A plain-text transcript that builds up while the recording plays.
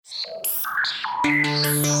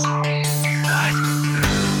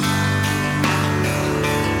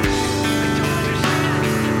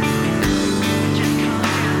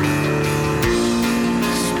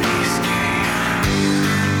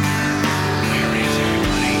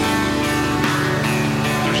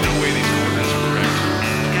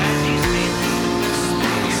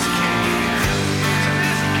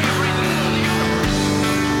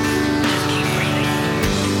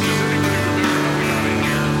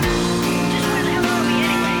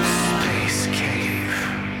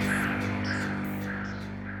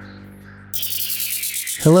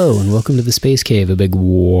Hello and welcome to the Space Cave, a big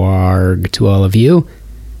warg to all of you.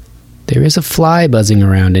 There is a fly buzzing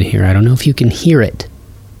around in here. I don't know if you can hear it.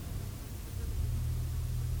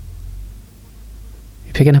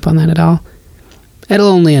 You picking up on that at all? It'll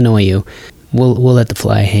only annoy you. We'll let the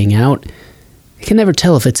fly hang out. I can never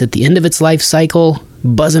tell if it's at the end of its life cycle,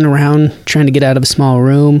 buzzing around, trying to get out of a small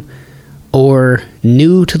room, or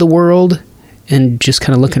new to the world and just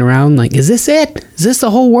kind of looking around like, is this it? Is this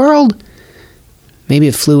the whole world? Maybe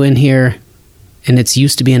it flew in here and it's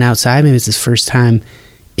used to being outside. Maybe it's its first time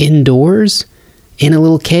indoors in a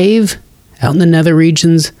little cave out in the nether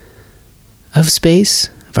regions of space,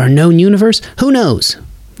 of our known universe. Who knows? I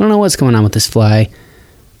don't know what's going on with this fly,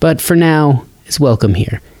 but for now, it's welcome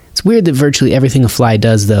here. It's weird that virtually everything a fly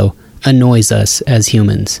does, though, annoys us as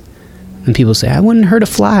humans. When people say, I wouldn't hurt a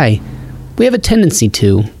fly, we have a tendency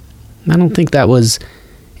to. I don't think that was,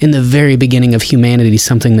 in the very beginning of humanity,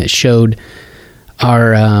 something that showed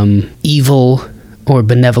our evil or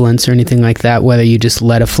benevolence or anything like that, whether you just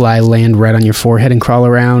let a fly land right on your forehead and crawl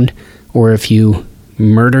around, or if you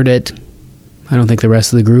murdered it. I don't think the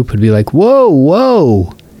rest of the group would be like,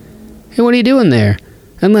 whoa, hey, what are you doing there?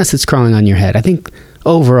 Unless it's crawling on your head. I think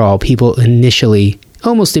overall, people initially,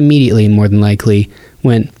 almost immediately more than likely,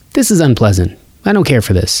 went, this is unpleasant. I don't care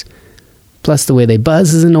for this. Plus the way they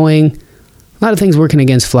buzz is annoying. A lot of things working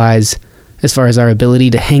against flies as far as our ability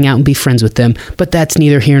to hang out and be friends with them, but that's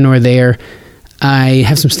neither here nor there. I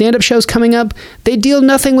have some stand-up shows coming up. They deal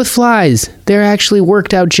nothing with flies. They're actually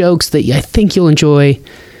worked out jokes that I think you'll enjoy.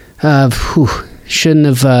 Shouldn't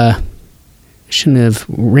have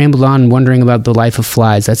rambled on wondering about the life of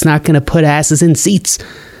flies. That's not going to put asses in seats.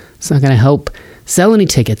 It's not going to help sell any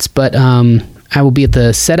tickets, but I will be at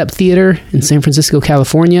the Setup Theater in San Francisco,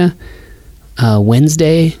 California,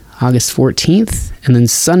 Wednesday, August 14th, and then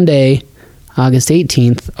Sunday, August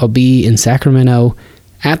 18th, I'll be in Sacramento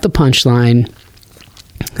at the Punchline.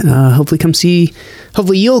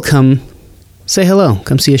 Hopefully you'll come say hello,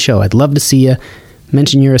 come see a show. I'd love to see you.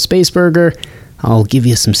 Mention you're a Space Burger. I'll give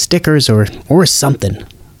you some stickers or something.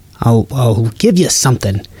 I'll give you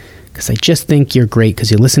something because I just think you're great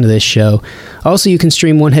because you listen to this show. Also, you can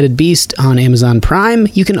stream One-Headed Beast on Amazon Prime.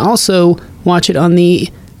 You can also watch it on the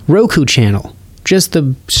Roku channel. Just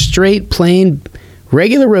the straight, plain,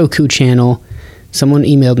 regular Roku channel. Someone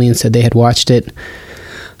emailed me and said they had watched it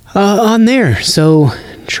on there. So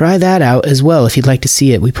try that out as well if you'd like to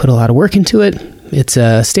see it. We put a lot of work into it. It's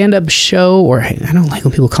a stand-up show, or I don't like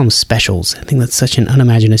when people call them specials. I think that's such an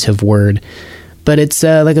unimaginative word. But it's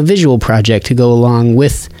like a visual project to go along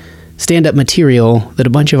with stand-up material that a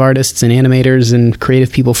bunch of artists and animators and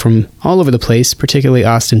creative people from all over the place, particularly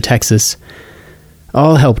Austin, Texas,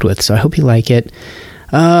 all helped with. So I hope you like it.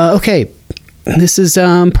 Okay, this is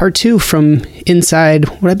part 2 from inside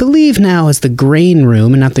what I believe now is the Grain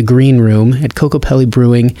Room, and not the Green Room, at Kokopelli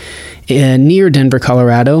Brewing near Denver,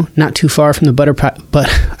 Colorado, not too far from the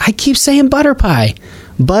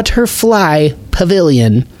Butterfly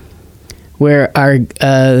Pavilion, where our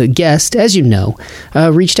guest, as you know,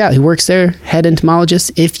 reached out. He works there, head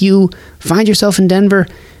entomologist. If you find yourself in Denver,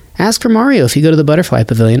 ask for Mario if you go to the Butterfly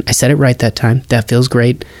Pavilion. I said it right that time. That feels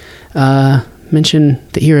great. Mention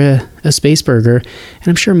that you're a Space Burger, and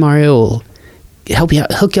I'm sure Mario will help you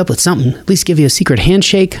out, hook you up with something, at least give you a secret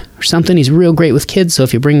handshake or something. He's real great with kids, so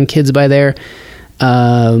if you're bringing kids by there,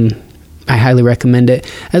 I highly recommend it,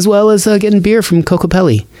 as well as getting beer from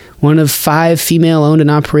Kokopelli, one of 5 female-owned and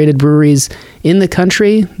operated breweries in the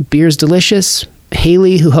country. Beer's delicious.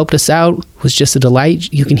 Haley, who helped us out, was just a delight.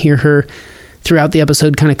 You can hear her throughout the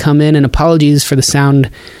episode kind of come in, and apologies for the sound.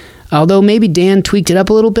 Although maybe Dan tweaked it up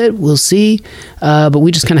a little bit, we'll see. But we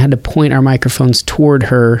just kind of had to point our microphones toward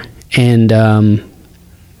her, and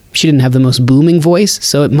she didn't have the most booming voice,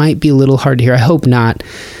 so it might be a little hard to hear. I hope not.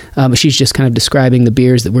 But she's just kind of describing the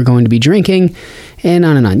beers that we're going to be drinking, and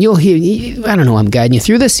on and on. You'll hear, I don't know, I'm guiding you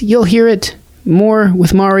through this. You'll hear it more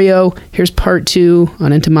with Mario. Here's part 2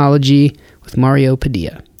 on entomology with Mario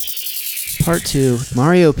Padilla. Part 2,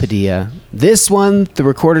 Mario Padilla. This one, the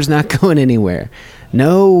recorder's not going anywhere.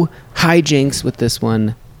 No hijinks with this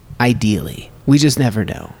one. ideally. We just never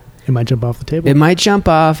know. It might jump off the table. It might jump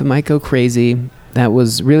off. It might go crazy. That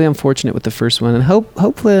was really unfortunate with the first one. And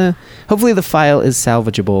hopefully the file is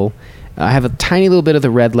salvageable. I have a tiny little bit of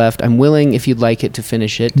the red left. I'm willing, if you'd like it, to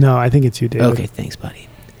finish it. No, I think it's you, David. Okay, thanks, buddy.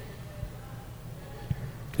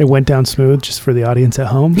 It went down smooth just for the audience at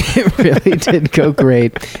home. It really did go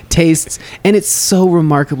great. Tastes, and it's so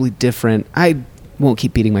remarkably different. I won't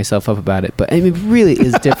keep beating myself up about it, but I mean, it really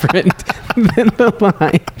is different than the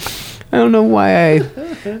line. I don't know why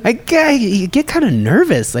you get kind of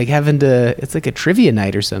nervous, like having to, it's like a trivia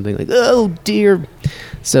night or something, like, oh dear.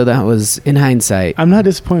 So that was, in hindsight. I'm not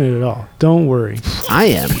disappointed at all. Don't worry. I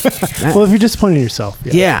am. Well, if you're disappointed in yourself.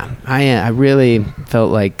 Yeah, I am. I really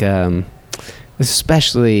felt like,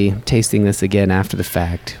 especially tasting this again after the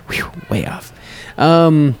fact, way off.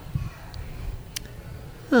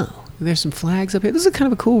 There's some flags up here. This is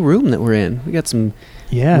kind of a cool room that we're in. We got some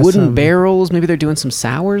wooden barrels. Maybe they're doing some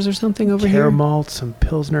sours or something over here. Caramel, some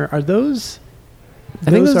Pilsner. Are those? I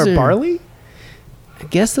think those are barley. I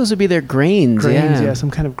guess those would be their grains. Yeah, some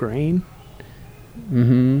kind of grain.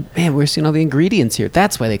 Mm-hmm. Man, we're seeing all the ingredients here.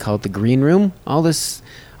 That's why they call it the green room. All the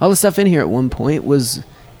stuff in here at one point was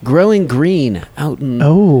growing green out in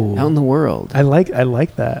the world. I like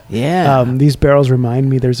that. Yeah. These barrels remind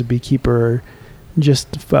me. There's a beekeeper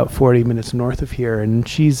just about 40 minutes north of here, and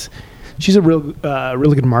she's a really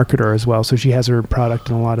good marketer as well. So she has her product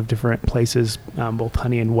in a lot of different places, both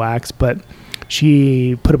honey and wax. But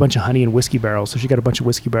she put a bunch of honey in whiskey barrels. So she got a bunch of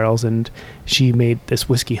whiskey barrels, and she made this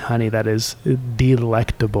whiskey honey that is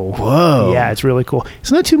delectable. Whoa! Yeah, it's really cool.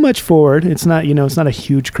 It's not too much forward. It's not it's not a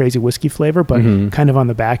huge crazy whiskey flavor, but kind of on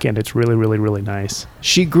the back end, it's really really really nice.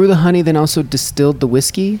 She grew the honey, then also distilled the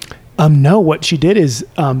whiskey. No, what she did is,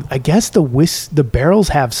 I guess the barrels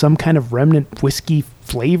have some kind of remnant whiskey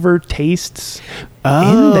flavor tastes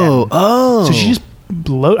in them. Oh. So she just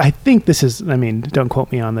I think this is, don't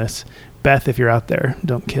quote me on this. Beth, if you're out there,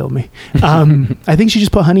 don't kill me. I think she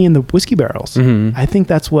just put honey in the whiskey barrels. Mm-hmm. I think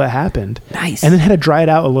that's what happened. Nice. And then had to dry it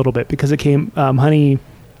out a little bit because it came, honey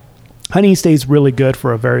stays really good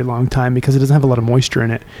for a very long time because it doesn't have a lot of moisture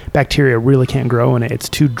in it. Bacteria really can't grow in it. It's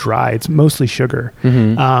too dry. It's mostly sugar.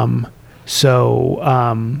 Mm-hmm.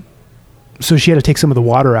 So she had to take some of the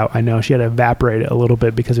water out. I know she had to evaporate it a little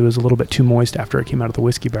bit because it was a little bit too moist after it came out of the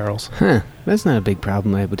whiskey barrels. Huh. That's not a big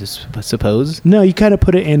problem, I would suppose. No, you kind of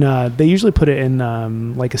put it in, they usually put it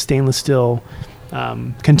in like a stainless steel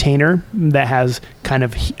container that has kind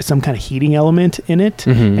of some kind of heating element in it,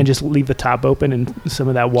 and just leave the top open and some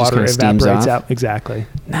of that water evaporates out. Exactly.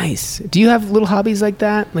 Nice. Do you have little hobbies like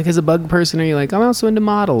that? Like as a bug person, are you like, I'm also into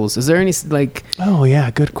models? Is there any like... Oh yeah,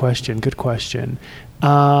 good question.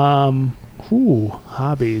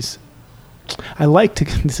 Hobbies. I like to,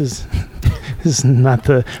 this is not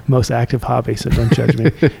the most active hobby, so don't judge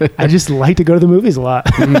me. I just like to go to the movies a lot.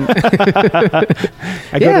 I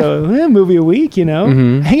go to a movie a week, I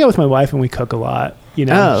hang out with my wife and we cook a lot.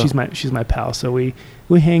 She's my pal. So we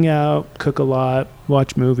hang out, cook a lot,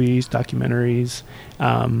 watch movies, documentaries.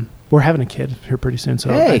 We're having a kid here pretty soon.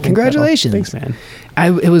 So hey, congratulations. Thanks, man.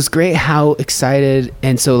 It was great how excited.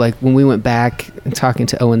 And so like when we went back and talking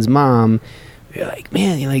to Owen's mom, we were like,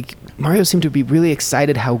 man, Mario seemed to be really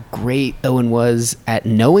excited how great Owen was at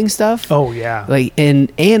knowing stuff. Oh yeah. Like,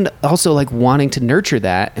 and also like wanting to nurture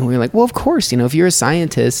that. And we were like, well, of course, if you're a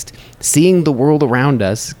scientist, seeing the world around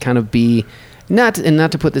us kind of be, not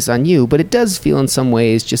to put this on you, but it does feel in some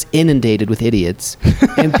ways just inundated with idiots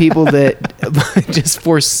and people that just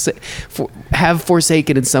have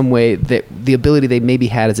forsaken in some way that the ability they maybe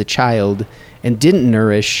had as a child and didn't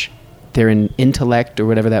nourish their intellect or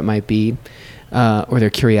whatever that might be, or their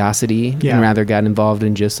curiosity, and rather got involved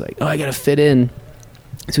in just like, oh, I gotta fit in.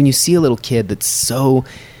 So when you see a little kid that's so...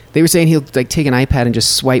 They were saying he'll like take an iPad and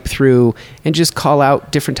just swipe through and just call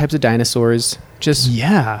out different types of dinosaurs. Just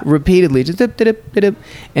repeatedly. Just dip, dip, dip, dip.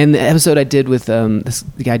 And the episode I did with the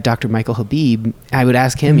guy, Dr. Michael Habib, I would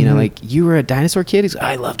ask him, like, you were a dinosaur kid? He's like,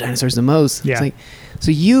 I love dinosaurs the most. Yeah. It's like,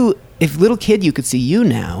 so if little kid, you could see you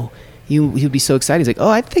now, he'd be so excited. He's like, oh,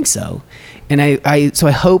 I think so. And so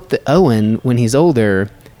I hope that Owen, when he's older,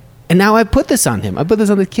 and now I put this on him. I put this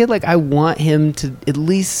on the kid. Like, I want him to at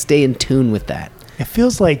least stay in tune with that. It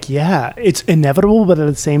feels like, it's inevitable, but at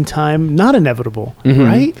the same time, not inevitable,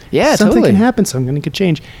 right? Yeah, something can happen, something could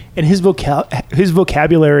change. And his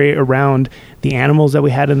vocabulary around the animals that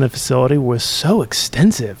we had in the facility was so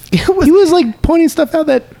extensive. He was like pointing stuff out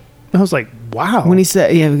that I was like, Wow. When he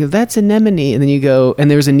said, we go, that's anemone. And then you go,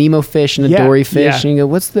 and there's a Nemo fish and a dory fish. And you go,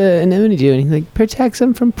 what's the anemone doing? And he's like, protects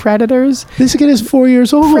them from predators. This kid is 4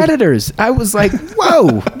 years old. Predators. I was like,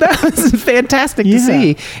 whoa, that was fantastic to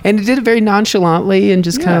see. And he did it very nonchalantly and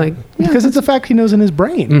just kind of like... because it's a fact he knows in his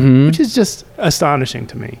brain, which is just astonishing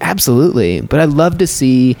to me. Absolutely. But I'd love to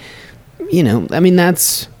see,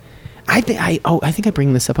 that's... I think I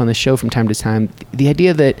bring this up on the show from time to time. The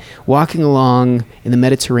idea that walking along in the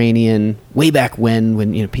Mediterranean way back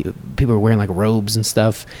when people were wearing like robes and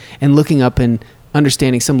stuff, and looking up and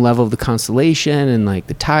understanding some level of the constellation and like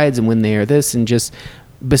the tides and when they are this, and just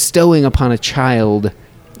bestowing upon a child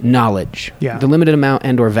knowledge, the limited amount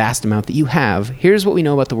and or vast amount that you have. Here's what we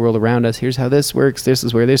know about the world around us. Here's how this works. This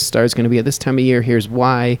is where this star is going to be at this time of year. Here's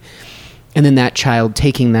why. And then that child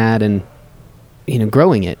taking that and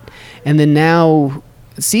growing it. And then now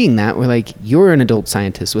seeing that, we're like, you're an adult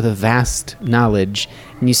scientist with a vast knowledge,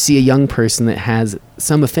 and you see a young person that has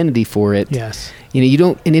some affinity for it. Yes. You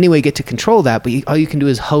don't in any way get to control that, but all you can do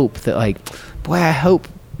is hope that, like, boy, I hope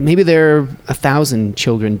maybe there are 1,000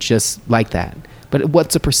 children just like that. But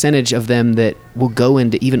what's a percentage of them that will go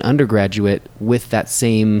into even undergraduate with that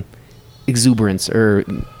same exuberance or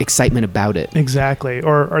excitement about it? Exactly.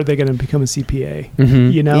 Or are they going to become a CPA?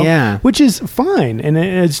 Yeah. Which is fine, and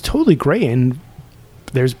it's totally great. And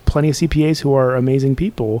there's plenty of CPAs who are amazing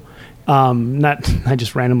people. I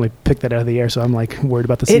just randomly picked that out of the air, so I'm like worried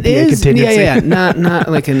about the CPA contingency. Yeah. Not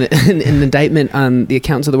like an indictment on the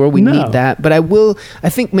accountants of the world. We need that, but I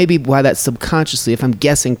think maybe why that subconsciously, if I'm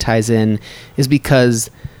guessing, ties in is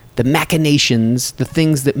because the machinations, the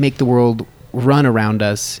things that make the world run around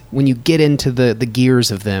us, when you get into the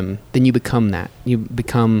gears of them, then you become that. You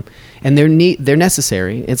become, and they're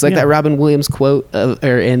necessary. It's like that Robin Williams quote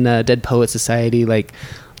or in Dead Poets Society, like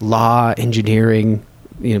law, engineering,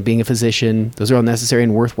 being a physician, those are all necessary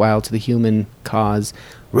and worthwhile to the human cause.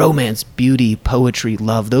 Romance, beauty, poetry,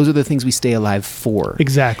 love, those are the things we stay alive for.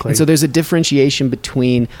 Exactly. And so there's a differentiation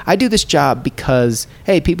between, I do this job because,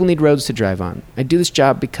 hey, people need roads to drive on. I do this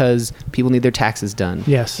job because people need their taxes done.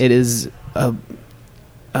 Yes. It is a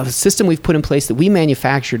system we've put in place that we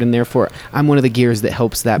manufactured, and therefore I'm one of the gears that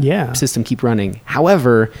helps that system keep running.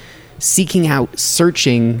 However, seeking out,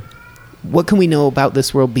 searching, what can we know about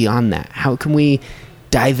this world beyond that? How can we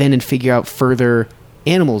dive in and figure out further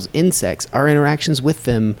animals, insects, our interactions with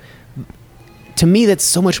them? To me, that's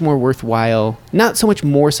so much more worthwhile. Not so much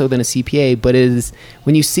more so than a CPA, but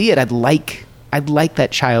when you see it, I'd like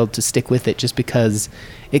that child to stick with it, just because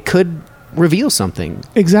it could reveal something.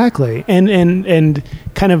 Exactly. And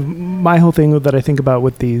kind of my whole thing that I think about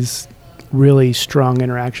with these really strong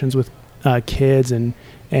interactions with kids and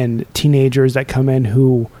teenagers that come in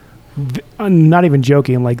who, I'm not even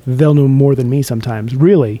joking, like they'll know more than me sometimes,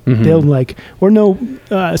 really. They'll know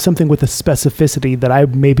something with a specificity that I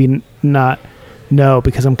maybe not know,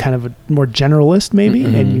 because I'm kind of a more generalist maybe.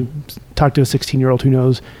 And you talk to a 16-year-old who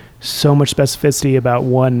knows so much specificity about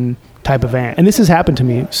one type of ant. And this has happened to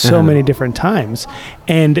me so many different times.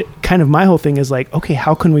 And kind of my whole thing is like, okay,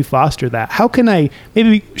 how can we foster that? How can I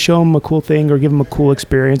maybe show them a cool thing or give them a cool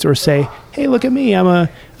experience, or say, hey, look at me, I'm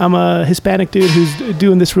a Hispanic dude who's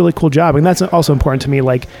doing this really cool job. And that's also important to me.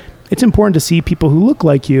 Like, it's important to see people who look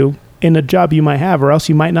like you in a job you might have, or else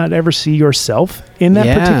you might not ever see yourself in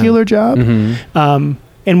that particular job.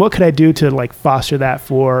 And what could I do to like foster that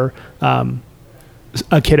for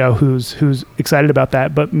a kiddo who's excited about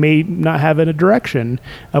that, but may not have a direction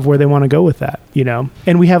of where they want to go with that,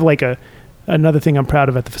 And we have like another thing I'm proud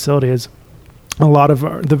of at the facility is a lot of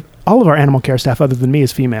all of our animal care staff, other than me,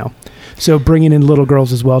 is female. So bringing in little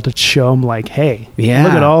girls as well to show them like, hey, look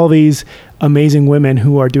at all these amazing women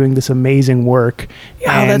who are doing this amazing work.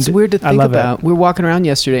 Yeah, that's weird to think about. We were walking around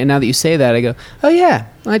yesterday, and now that you say that, I go, oh yeah,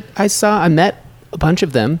 I met a bunch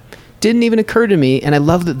of them. Didn't even occur to me, and I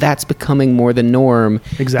love that that's becoming more the norm.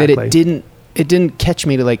 Exactly. That it didn't catch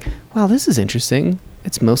me to like, wow, this is interesting.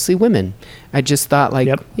 It's mostly women. I just thought like,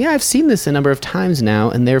 yeah, I've seen this a number of times now,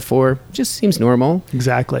 and therefore it just seems normal.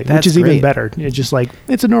 Exactly. Which is even better. It's just like,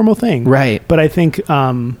 it's a normal thing. Right. But I think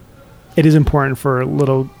it is important for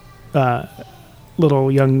little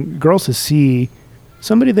young girls to see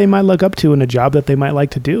somebody they might look up to in a job that they might like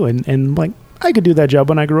to do, and like, I could do that job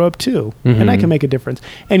when I grow up too, and I can make a difference.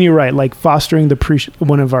 And you're right, like fostering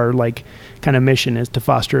one of our like kind of mission is to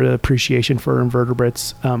foster the appreciation for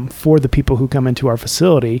invertebrates for the people who come into our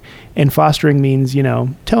facility. And fostering means,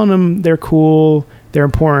 telling them they're cool, they're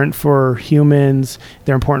important for humans,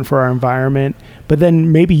 they're important for our environment. But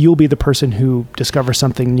then maybe you'll be the person who discovers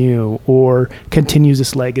something new, or continues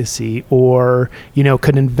this legacy, or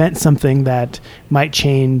could invent something that might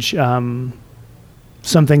change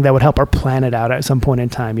something that would help our planet out at some point in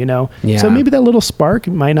time, you know? Yeah. So maybe that little spark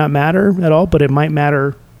might not matter at all, but it might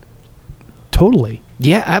matter totally.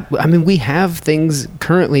 Yeah, I mean, we have things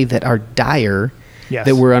currently that are dire Yes.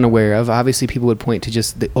 that we're unaware of. Obviously, people would point to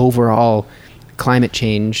just the overall climate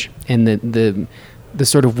change and the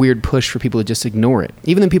sort of weird push for people to just ignore it.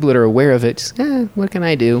 Even the people that are aware of it, just, what can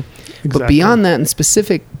I do? Exactly. But beyond that, and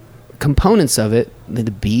specific components of it, the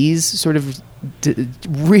bees sort of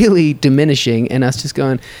really diminishing, and us just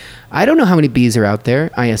going, I don't know how many bees are out there.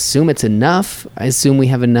 I assume it's enough. I assume we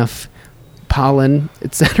have enough pollen,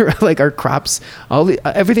 etc. Like our crops,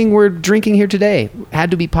 everything we're drinking here today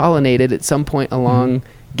had to be pollinated at some point along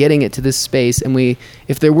getting it to this space. And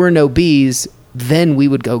if there were no bees, then we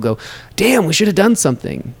would go, damn, we should have done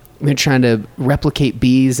something. We're trying to replicate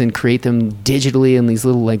bees and create them digitally in these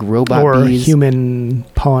little like robot or bees. human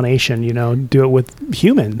pollination, you know, do it with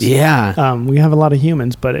humans. Yeah. We have a lot of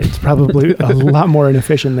humans, but it's probably a lot more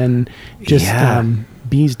inefficient than just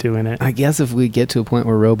bees doing it. I guess if we get to a point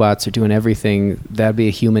where robots are doing everything, that'd be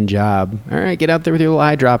a human job. All right, get out there with your little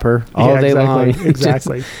eyedropper all day long.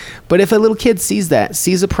 Exactly. But if a little kid sees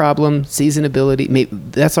a problem, sees an ability,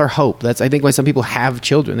 that's our hope. That's, I think, why some people have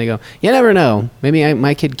children. They go, you never know. Maybe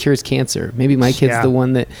my kid cures cancer. Maybe my kid's the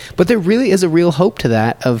one that... But there really is a real hope to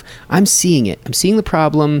that of, I'm seeing it. I'm seeing the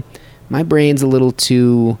problem. My brain's a little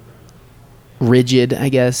too rigid, I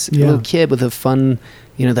guess. A little kid with a fun...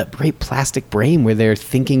 You know, that great plastic brain where they're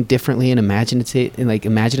thinking differently and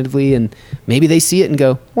imaginatively, and maybe they see it and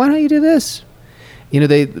go, "Why don't you do this?" You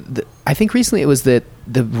know, I think recently it was that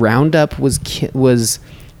the Roundup was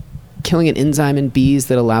killing an enzyme in bees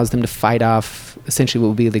that allows them to fight off essentially what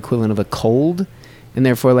would be the equivalent of a cold, and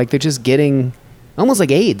therefore, like, they're just getting almost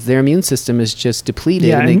like AIDS. Their immune system is just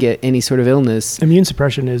depleted, and they get any sort of illness. Immune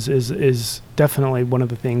suppression is definitely one of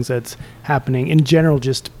the things that's happening in general.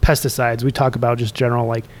 Just pesticides. We talk about just general,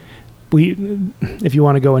 like, if you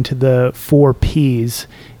want to go into the 4 Ps,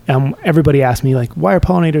 everybody asks me, like, why are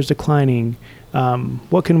pollinators declining?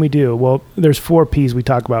 What can we do? Well, there's 4 Ps we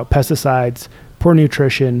talk about: pesticides, poor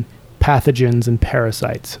nutrition, pathogens, and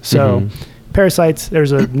parasites. So parasites,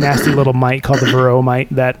 there's a nasty little mite called the varroa mite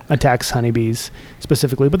that attacks honeybees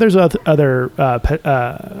specifically, but there's other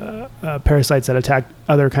parasites that attack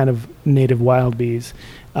other kind of native wild bees.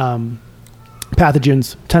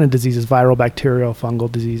 Pathogens, ton of diseases, viral, bacterial,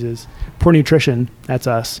 fungal diseases. Poor nutrition, that's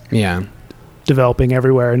us. Yeah. Developing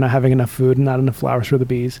everywhere, not having enough food, not enough flowers for the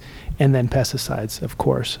bees. And then pesticides, of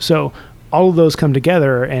course. So all of those come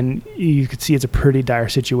together, and you could see it's a pretty dire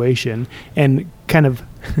situation. And kind of,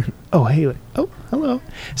 hello.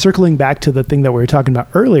 Circling back to the thing that we were talking about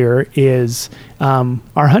earlier is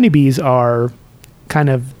our honeybees are kind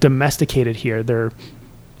of domesticated here.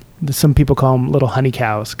 Some people call them little honey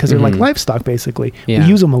cows because they're like livestock, basically. Yeah. We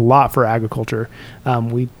use them a lot for agriculture.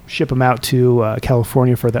 We ship them out to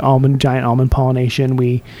California for the giant almond pollination.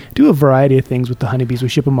 We do a variety of things with the honeybees. We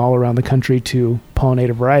ship them all around the country to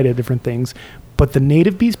pollinate a variety of different things. But the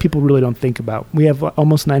native bees, people really don't think about. We have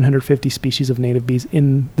almost 950 species of native bees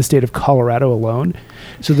in the state of Colorado alone.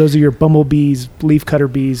 So those are your bumblebees,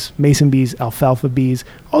 leafcutter bees, mason bees, alfalfa bees,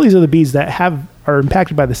 all these other bees that are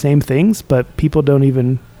impacted by the same things, but people don't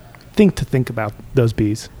even think about those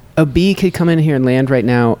bees. A bee could come in here and land right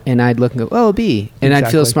now, and I'd look and go, "Oh, a bee," and I'd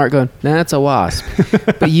feel smart going, "Nah, that's a wasp."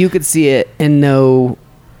 But you could see it and know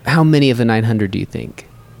how many of the 900 do you think?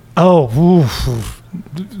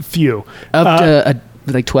 Few. Up to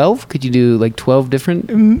like 12? Could you do like 12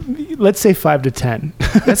 different? Let's say 5 to 10.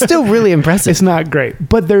 That's still really impressive. It's not great,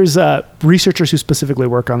 but there's researchers who specifically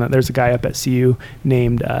work on that. There's a guy up at CU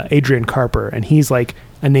named Adrian Carper, and he's like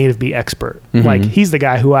a native bee expert. Like, he's the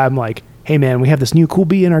guy who I'm like, hey man, we have this new cool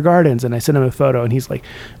bee in our gardens, and I sent him a photo, and he's like,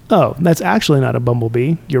 oh, that's actually not a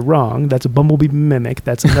bumblebee. You're wrong. That's a bumblebee mimic.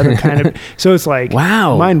 That's another kind of. So it's like,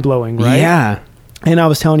 wow, mind blowing, right? Yeah. And I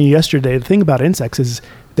was telling you yesterday, the thing about insects is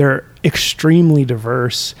they're extremely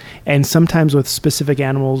diverse, and sometimes with specific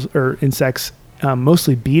animals or insects,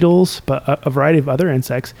 mostly beetles, but a variety of other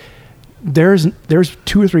insects, there's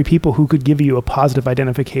 2 or 3 people who could give you a positive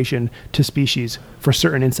identification to species for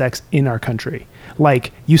certain insects in our country.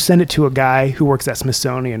 Like, you send it to a guy who works at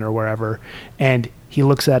Smithsonian or wherever, and he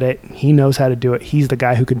looks at it, he knows how to do it, he's the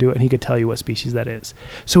guy who can do it, and he could tell you what species that is.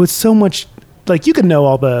 So it's so much, like, you can know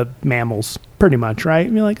all the mammals pretty much, right?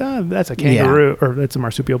 And you're like, oh, that's a kangaroo, or that's a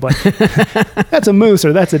marsupial, but that's a moose,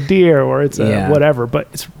 or that's a deer, or it's a whatever. But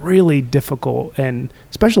it's really difficult and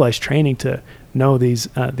specialized training to know these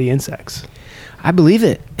the insects. I believe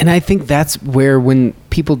it. And I think that's where, when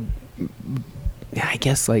people, I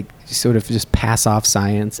guess, like, sort of just pass off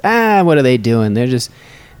science, what are they doing?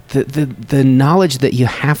 the knowledge that you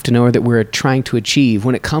have to know or that we're trying to achieve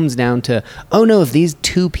when it comes down to, oh no, if these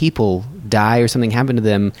two people die or something happened to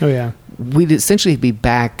them, we'd essentially be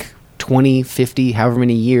back 20, 50, however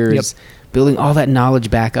many years, building all that knowledge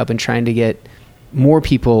back up and trying to get more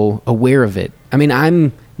people aware of it. I mean,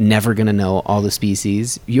 I'm never going to know all the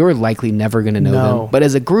species. You're likely never going to know them. But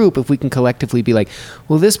as a group, if we can collectively be like,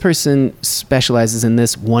 well, this person specializes in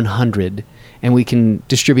this 100, and we can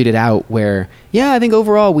distribute it out where, I think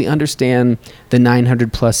overall we understand the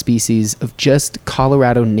 900 plus species of just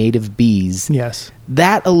Colorado native bees. Yes.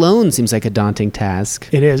 That alone seems like a daunting task.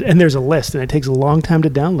 It is. And there's a list, and it takes a long time to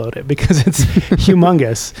download it because it's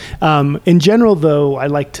humongous. In general, though, I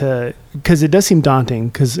like to, because it does seem daunting,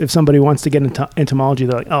 because if somebody wants to get into entomology,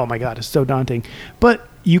 they're like, oh my God, it's so daunting. But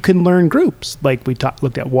you can learn groups. Like we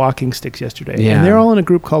looked at walking sticks yesterday, and they're all in a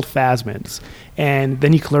group called phasmids. And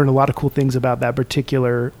then you can learn a lot of cool things about that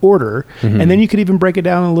particular order. And then you could even break it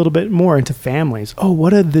down a little bit more into families. Oh,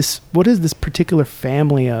 what does this particular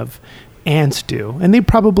family of ants do? And they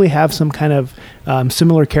probably have some kind of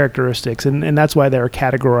similar characteristics, and that's why they're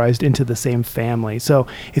categorized into the same family. So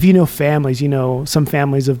if you know families, you know some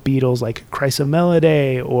families of beetles like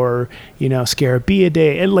Chrysomelidae or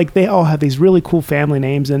Scarabaeidae, and like they all have these really cool family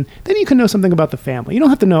names, and then you can know something about the family. You don't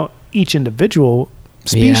have to know each individual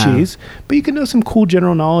species, but you can know some cool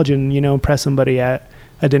general knowledge and impress somebody at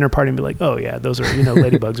a dinner party and be like, oh yeah, those are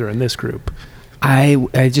ladybugs are in this group.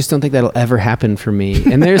 I just don't think that'll ever happen for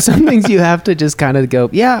me. And there's some things you have to just kind of go,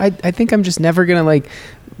 I think I'm just never going to like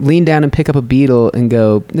lean down and pick up a beetle and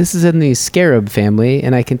go, this is in the scarab family.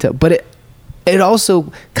 And I can tell, but it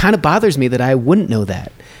also kind of bothers me that I wouldn't know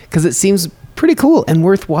that, because it seems pretty cool and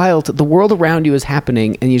worthwhile. The world around you is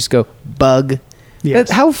happening and you just go, bug. Yes.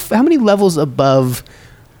 How many levels above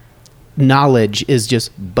knowledge is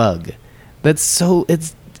just bug? That's so,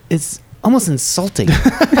 it's almost insulting.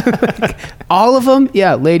 Like, all of them,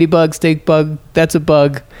 ladybug, stink bug, that's a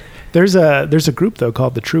bug. There's a group though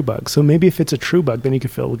called the true bug. So maybe if it's a true bug, then you could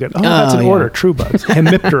feel good. Oh, that's an order, true bugs,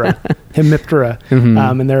 Hemiptera,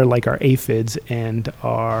 and they're like our aphids and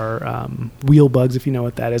our wheel bugs, if you know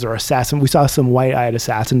what that is, or assassin. We saw some white-eyed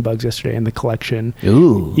assassin bugs yesterday in the collection.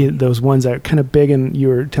 Ooh, those ones that are kind of big, and you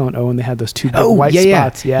were telling Owen they had those two big white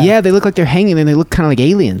spots. Yeah, they look like they're hanging, and they look kind of like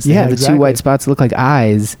aliens. They have the two white spots that look like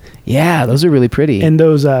eyes. Yeah, those are really pretty. And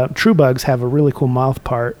those true bugs have a really cool mouth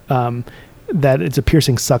part. That it's a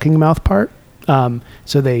piercing sucking mouth part.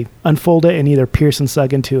 So they unfold it and either pierce and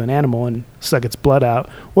suck into an animal and suck its blood out,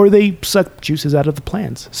 or they suck juices out of the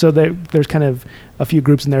plants. So there's kind of a few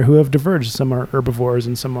groups in there who have diverged. Some are herbivores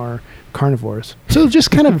and some are carnivores. So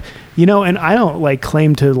just kind of, and I don't like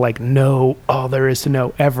claim to like know all there is to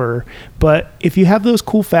know ever, but if you have those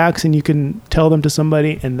cool facts and you can tell them to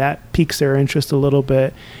somebody and that piques their interest a little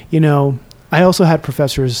bit, I also had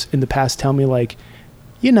professors in the past tell me like,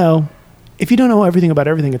 if you don't know everything about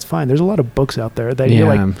everything, it's fine. There's a lot of books out there that you're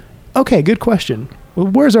like, okay, good question. Well,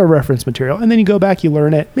 where's our reference material? And then you go back, you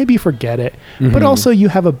learn it, maybe you forget it, but also you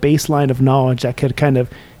have a baseline of knowledge that could kind of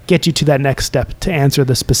get you to that next step to answer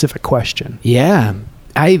the specific question. Yeah.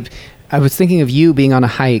 I was thinking of you being on a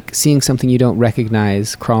hike, seeing something you don't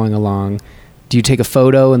recognize crawling along. Do you take a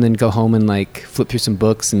photo and then go home and like flip through some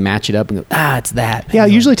books and match it up and go, it's that? Yeah, I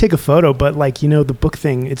usually take a photo, but like, the book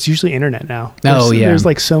thing, it's usually internet now. There's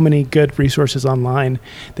like so many good resources online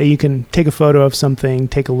that you can take a photo of something,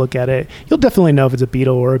 take a look at it. You'll definitely know if it's a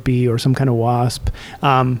beetle or a bee or some kind of wasp.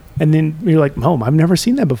 And then you're like, I've never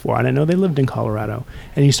seen that before. I didn't know they lived in Colorado.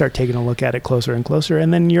 And you start taking a look at it closer and closer.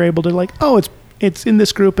 And then you're able to like, it's in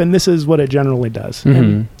this group and this is what it generally does.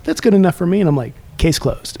 And that's good enough for me. And I'm like, case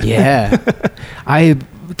closed. Yeah. I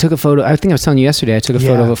took a photo. I think I was telling you yesterday, I took a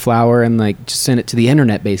photo of a flower and like just sent it to the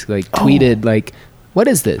internet, basically like tweeted like, what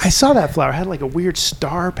is this? I saw that flower. It had like a weird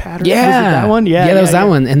star pattern. Yeah. Was it that one? Yeah. That was that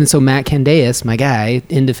one. And then so Matt Candeas, my guy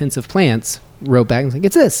in Defense of Plants, wrote back and was like,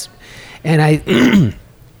 it's this. And I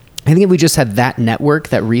think if we just had that network,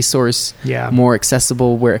 that resource more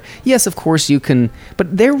accessible where, yes, of course you can,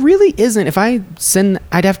 but there really isn't. If I'd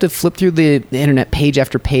have to flip through the internet page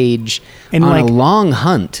after page and on a long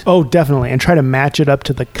hunt. Oh, definitely. And try to match it up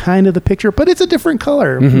to the kind of the picture, but it's a different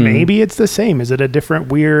color. Maybe it's the same. Is it a different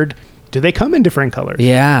weird, do they come in different colors?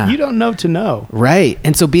 Yeah. You don't know to know. Right.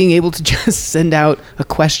 And so being able to just send out a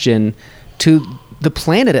question to the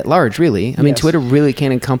planet at large, really. I mean, Twitter really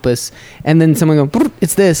can encompass, and then someone go,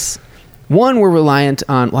 it's this. One, we're reliant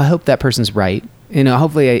on, well, I hope that person's right.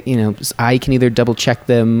 Hopefully, I can either double check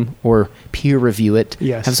them or peer review it,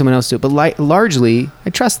 have someone else do it. But largely,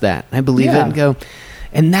 I trust that. I believe it and go,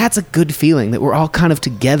 and that's a good feeling that we're all kind of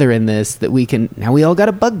together in this, that we all got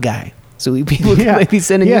a bug guy. So people might be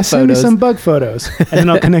sending you photos. Send me some bug photos, and then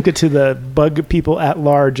I'll connect it to the bug people at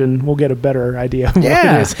large, and we'll get a better idea of what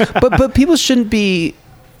it is. but people shouldn't be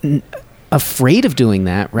afraid of doing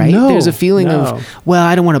that, right? No, There's a feeling of, well,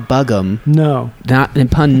 I don't want to bug them. No. Not, and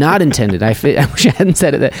pun not intended. I wish I hadn't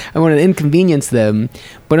said it. That I want to inconvenience them.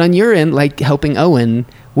 But on your end, like helping Owen,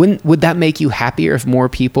 would that make you happier if more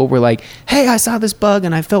people were like, hey, I saw this bug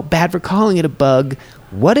and I felt bad for calling it a bug.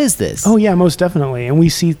 What is this? Oh, yeah, most definitely. And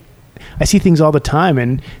I see things all the time,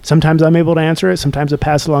 and sometimes I'm able to answer it. Sometimes I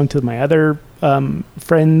pass it along to my other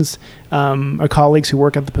friends or colleagues who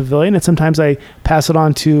work at the pavilion, and sometimes I pass it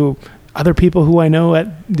on to other people who I know at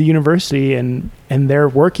the university, and they're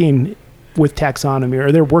working with taxonomy,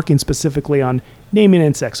 or they're working specifically on naming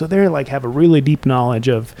insects. So they're like have a really deep knowledge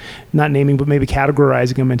of not naming, but maybe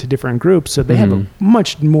categorizing them into different groups. So they have a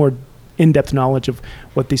much more in-depth knowledge of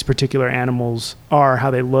what these particular animals are,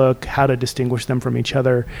 how they look, how to distinguish them from each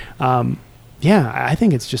other. I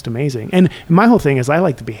think it's just amazing. And my whole thing is I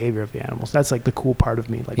like the behavior of the animals. That's like the cool part of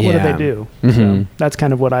me. Like, what do they do? So that's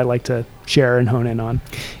kind of what I like to share and hone in on.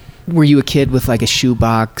 Were you a kid with like a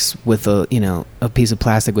shoebox with a piece of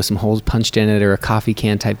plastic with some holes punched in it, or a coffee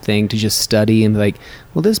can type thing to just study and be like,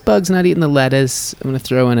 well, this bug's not eating the lettuce, I'm going to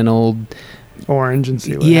throw in an old orange and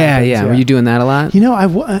see what happens. Yeah. Were you doing that a lot?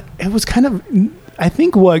 It was kind of, I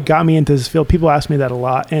think what got me into this field, people ask me that a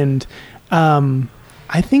lot. And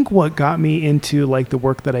I think what got me into like the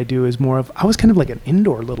work that I do is more of, I was kind of like an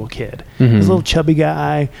indoor little kid. This little chubby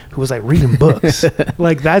guy who was like reading books.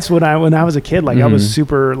 Like that's when I was a kid, like I was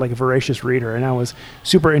super like a voracious reader, and I was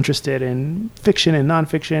super interested in fiction and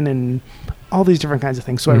nonfiction and all these different kinds of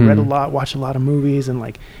things. So I read a lot, watched a lot of movies, and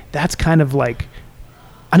like, that's kind of like,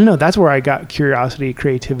 I don't know, that's where I got curiosity,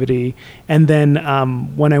 creativity. And then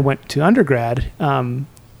when I went to undergrad,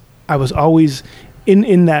 I was always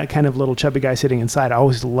in that kind of little chubby guy sitting inside. I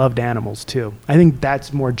always loved animals too. I think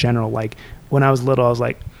that's more general. Like when I was little, I was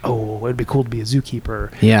like, oh, it'd be cool to be a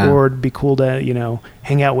zookeeper. Yeah. Or it'd be cool to,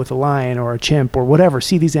 hang out with a lion or a chimp or whatever,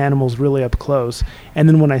 see these animals really up close. And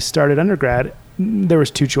then when I started undergrad, there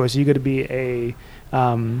was two choices. You got to be a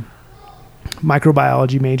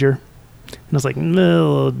microbiology major. And I was like,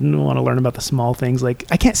 no, I don't want to learn about the small things. Like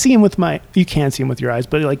I can't see them you can see them with your eyes,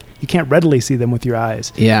 but like you can't readily see them with your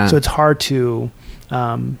eyes. Yeah. So it's hard to,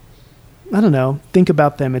 I don't know, think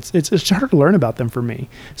about them. It's harder to learn about them for me.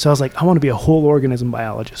 So I was like, I want to be a whole organism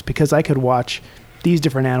biologist, because I could watch these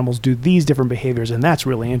different animals do these different behaviors, and that's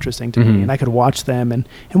really interesting to me. And I could watch them and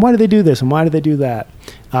why do they do this and why do they do that?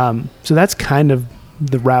 So that's kind of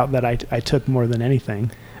the route that I took more than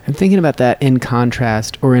anything. I'm thinking about that in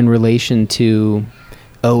contrast or in relation to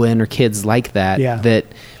Owen or kids like that, that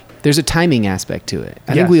there's a timing aspect to it.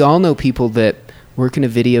 I think we all know people that work in a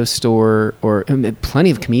video store, or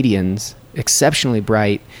plenty of comedians, exceptionally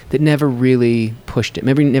bright, that never really pushed it.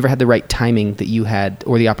 Maybe never had the right timing that you had,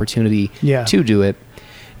 or the opportunity to do it.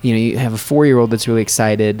 You have a 4-year-old that's really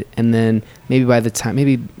excited, and then maybe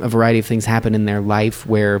a variety of things happen in their life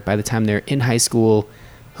where by the time they're in high school,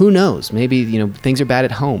 who knows? Maybe, things are bad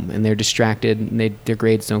at home and they're distracted and their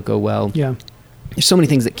grades don't go well. Yeah. There's so many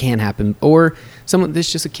things that can happen. Or someone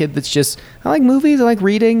that's just a kid that's just, I like movies, I like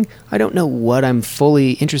reading, I don't know what I'm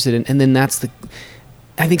fully interested in. And then I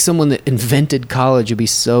think someone that invented college would be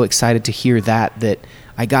so excited to hear that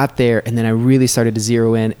I got there and then I really started to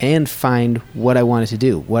zero in and find what I wanted to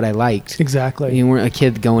do, what I liked. Exactly. You weren't a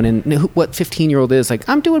kid going in, what 15-year-old is like,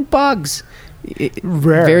 I'm doing bugs.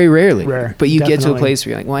 Rare. Very rarely. Rare. But you Definitely. get to a place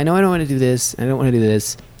where you're like, well, I know I don't want to do this. I don't want to do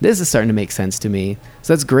this. This is starting to make sense to me.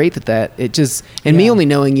 So that's great that it just, and me only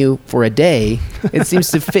knowing you for a day, it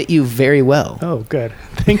seems to fit you very well. Oh, good.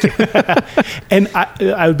 Thank you. And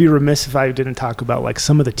I would be remiss if I didn't talk about like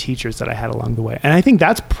some of the teachers that I had along the way. And I think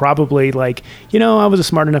that's probably like, I was a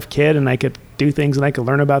smart enough kid and I could do things and I could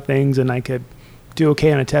learn about things and I could do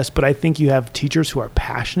okay on a test, but I think you have teachers who are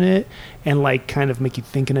passionate and like kind of make you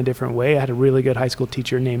think in a different way. I had a really good high school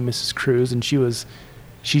teacher named Mrs. Cruz, and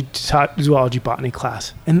she taught zoology botany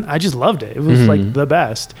class, and I just loved it. It was like the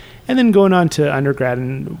best. And then going on to undergrad,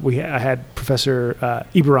 and I had Professor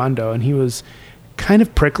Ibarrando, and he was kind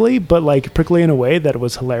of prickly, but like prickly in a way that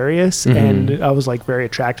was hilarious. And I was like very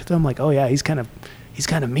attracted to him. Like, oh yeah, he's kind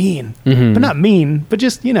of mean, but not mean, but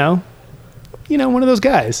just, one of those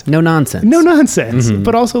guys. No nonsense.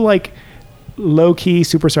 But also like low key,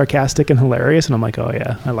 super sarcastic and hilarious. And I'm like, oh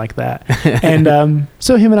yeah, I like that. And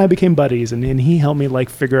so him and I became buddies, and he helped me like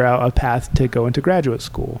figure out a path to go into graduate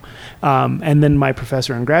school. And then my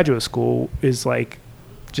professor in graduate school is like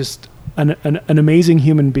just an amazing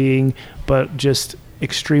human being, but just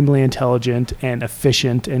extremely intelligent and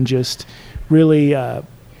efficient and just really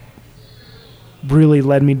really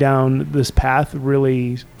led me down this path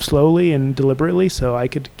really slowly and deliberately so I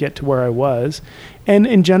could get to where I was. And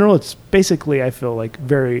in general, it's basically, I feel like,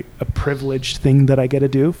 very a privileged thing that I get to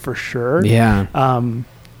do, for sure. Yeah.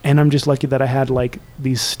 And I'm just lucky that I had like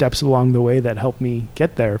these steps along the way that helped me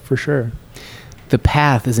get there, for sure. The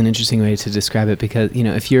path is an interesting way to describe it, because, you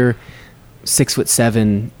know, if you're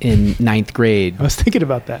 6'7" in ninth grade, I was thinking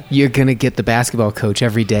about that. you're going to get the basketball coach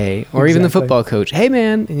every day, or even the Exactly. football coach. Hey,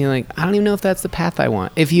 man. And you're like, I don't even know if that's the path I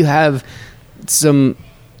want. If you have some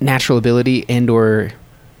natural ability and or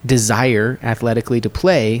desire athletically to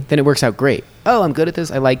play, then it works out great. Oh, I'm good at this.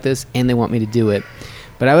 I like this. And they want me to do it.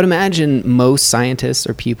 But I would imagine most scientists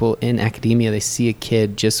or people in academia, they see a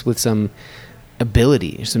kid just with some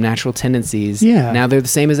ability or some natural tendencies. Yeah. Now they're the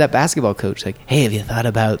same as that basketball coach. Like, hey, have you thought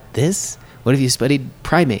about this? What if you studied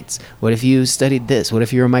primates? What if you studied this? What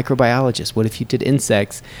if you're a microbiologist? What if you did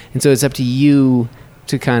insects? And so it's up to you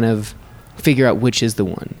to kind of figure out which is the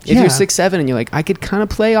one. If Yeah. you're 6'7" and you're like, I could kind of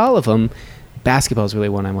play all of them, basketball is really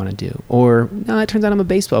one I want to do. Or, no, it turns out I'm a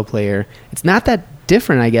baseball player. It's not that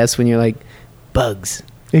different, I guess, when you're like, bugs.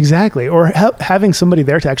 Exactly. Or having somebody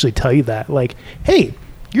there to actually tell you that, like, hey,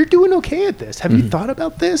 you're doing okay at this. Have you thought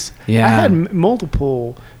about this? Yeah. I had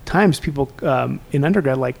multiple times people in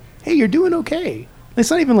undergrad like, hey, you're doing okay. It's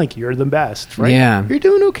not even like you're the best, right? Yeah. You're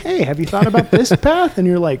doing okay. Have you thought about this path? And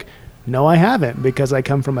you're like, no, I haven't, because I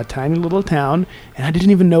come from a tiny little town and I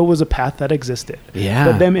didn't even know it was a path that existed. Yeah.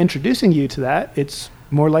 But them introducing you to that, it's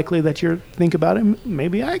more likely that you think about it.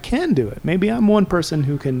 Maybe I can do it. Maybe I'm one person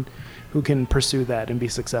who can pursue that and be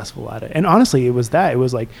successful at it. And honestly, it was that. It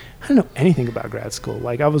was like, I don't know anything about grad school.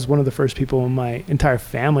 Like, I was one of the first people in my entire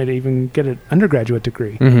family to even get an undergraduate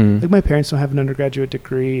degree. Mm-hmm. Like, my parents don't have an undergraduate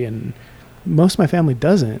degree, and most of my family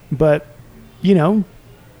doesn't. But, you know,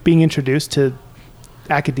 being introduced to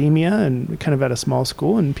academia and kind of at a small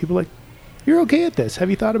school, and people are like, you're okay at this. Have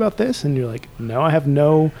you thought about this? And you're like, no, I have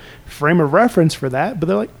no frame of reference for that. But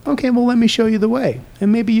they're like, okay, well, let me show you the way,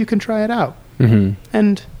 and maybe you can try it out. Mm-hmm.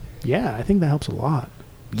 And yeah, I think that helps a lot.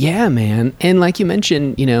 Yeah, man. And like you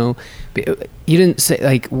mentioned, you know, you didn't say,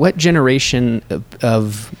 like, what generation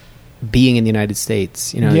of being in the United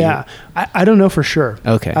States, you know? Yeah, I don't know for sure.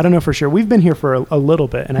 Okay. I don't know for sure. We've been here for a little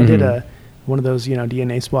bit, and I did Mhm. one of those, you know,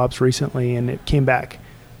 DNA swabs recently, and it came back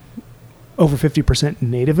over 50%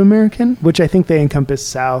 Native American, which I think they encompass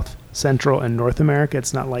South, Central, and North America.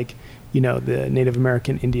 It's not like, you know, the Native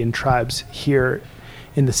American Indian tribes here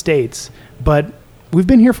in the States, but we've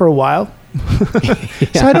been here for a while.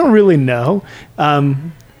 So I don't really know.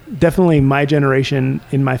 Definitely my generation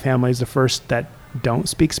in my family is the first that don't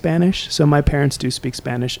speak Spanish. So my parents do speak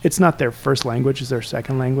Spanish. It's not their first language, it's their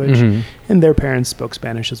second language. Mhm. And their parents spoke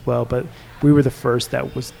Spanish as well, but we were the first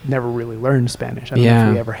that was never really learned Spanish. I don't know Yeah.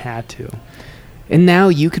 if we ever had to. And now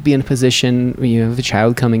you could be in a position, you have a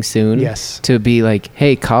child coming soon. Yes. To be like,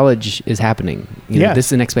 hey, college is happening. You know, Yeah. this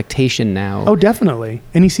is an expectation now. Oh, definitely.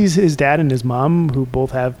 And he sees his dad and his mom, who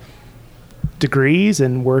both have degrees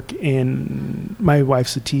and work in, my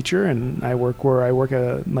wife's a teacher, and I work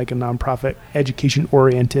at like a nonprofit education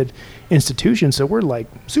oriented institution. So we're like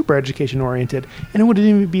super education oriented, and it wouldn't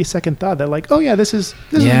even be a second thought that like, oh yeah, this is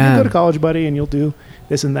Yeah. you go to college, buddy, and you'll do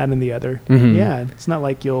this and that and the other. Mhm. Yeah. It's not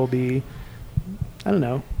like you'll be, I don't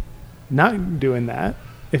know, not doing that.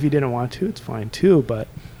 If you didn't want to, it's fine too, but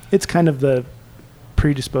it's kind of the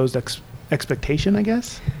predisposed expectation, I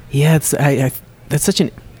guess. Yeah, it's that's such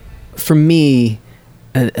an, for me,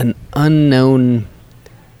 an unknown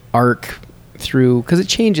arc through, because it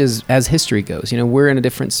changes as history goes. You know, we're in a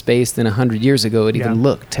different space than 100 years ago. It even Yeah.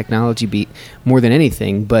 looked, technology beat more than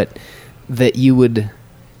anything, but that you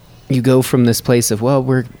go from this place of, well,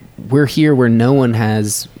 we're here where no one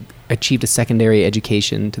has achieved a secondary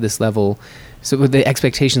education to this level. So with the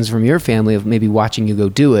expectations from your family of maybe watching you go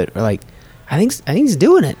do it, or like, I think he's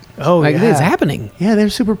doing it. Oh, like, yeah. it's happening. Yeah, they're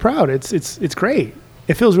super proud. It's great.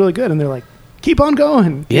 It feels really good, and they're like, keep on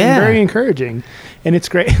going. Yeah. And very encouraging, and it's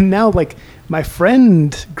great. And now, like, my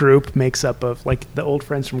friend group makes up of like the old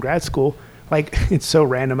friends from grad school. Like, it's so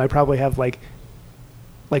random. I probably have like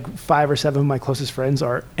 5 or 7 of my closest friends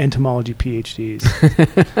are entomology PhDs.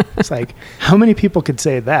 It's like, how many people could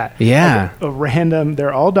say that? Yeah. Like a random,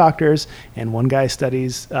 they're all doctors, and one guy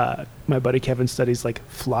studies, my buddy Kevin studies like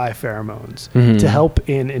fly pheromones Mhm. to help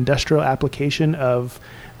in industrial application of,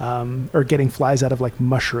 or getting flies out of like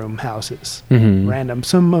mushroom houses. Mhm. Random.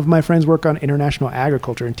 Some of my friends work on international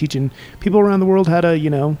agriculture and teaching people around the world how to, you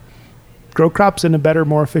know, grow crops in a better,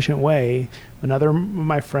 more efficient way. Another of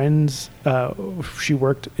my friends, she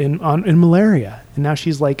worked in malaria, and now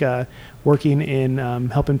she's like working in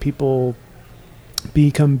helping people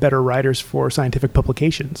become better writers for scientific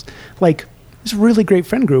publications. Like, this really great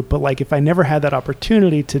friend group, but like if I never had that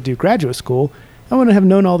opportunity to do graduate school, I wouldn't have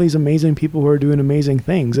known all these amazing people who are doing amazing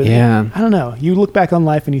things. And Yeah. I don't know. You look back on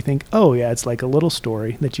life and you think, oh yeah, it's like a little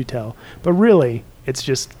story that you tell. But really, it's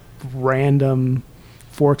just random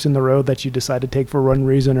forks in the road that you decide to take for one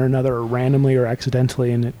reason or another, or randomly or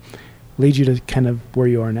accidentally, and it leads you to kind of where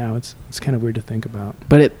you are now. It's kind of weird to think about.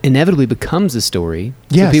 But it inevitably becomes a story.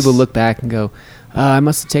 Yes. So people look back and go, I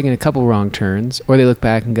must have taken a couple wrong turns. Or they look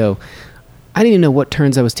back and go, I didn't even know what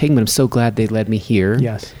turns I was taking, but I'm so glad they led me here.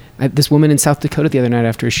 Yes. This woman in South Dakota the other night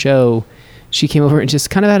after a show, she came over and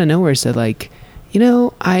just kind of out of nowhere said, like,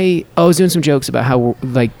 I was doing some jokes about how,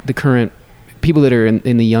 like, the current people that are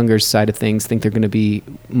in the younger side of things think they're going to be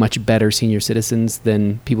much better senior citizens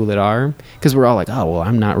than people that are. Because we're all like, oh, well,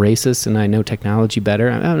 I'm not racist and I know technology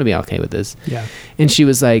better. I'm going to be okay with this. Yeah. And she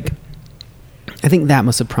was like, I think that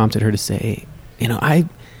must have prompted her to say,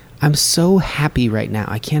 I'm so happy right now.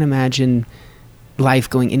 I can't imagine life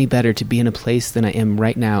going any better to be in a place than I am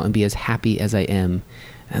right now and be as happy as I am.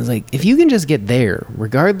 And I was like, if you can just get there,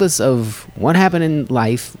 regardless of what happened in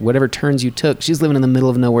life, whatever turns you took. She's living in the middle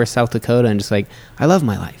of nowhere, South Dakota, and just like, I love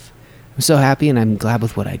my life. I'm so happy and I'm glad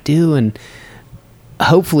with what I do. And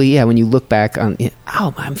hopefully, yeah, when you look back on,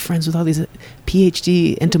 I'm friends with all these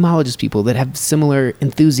PhD entomologist people that have similar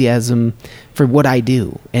enthusiasm for what I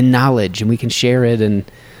do and knowledge, and we can share it. And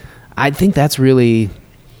I think that's really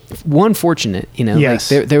fortunate,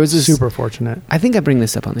 Yes, like there was this super fortunate. I think I bring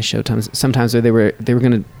this up on the show sometimes where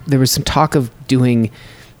there was some talk of doing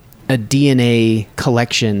a DNA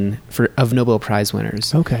collection of Nobel Prize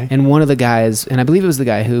winners. Okay. And one of the guys, and I believe it was the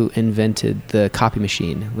guy who invented the copy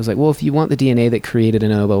machine, was like, well, if you want the DNA that created a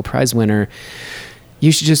Nobel Prize winner,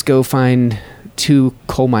 you should just go find 2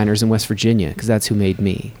 coal miners in West Virginia, because that's who made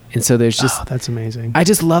me. And so there's just, that's amazing. I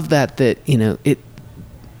just love that it,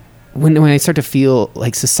 when I start to feel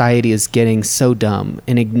like society is getting so dumb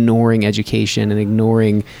and ignoring education and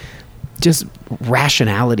ignoring just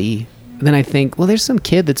rationality, then I think, well, there's some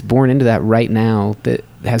kid that's born into that right now that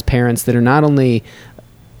has parents that are not only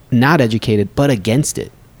not educated, but against it.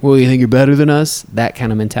 Well, you think you're better than us? That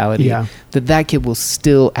kind of mentality. Yeah. That kid will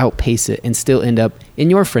still outpace it and still end up in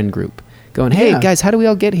your friend group going, hey, guys, how do we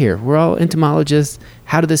all get here? We're all entomologists.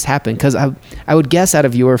 How did this happen? Because I would guess out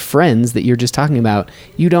of your friends that you're just talking about,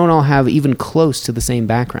 you don't all have even close to the same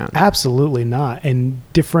background. Absolutely not. And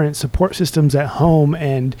different support systems at home,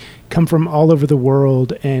 and come from all over the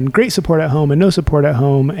world, and great support at home and no support at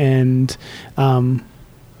home. And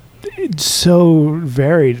it's so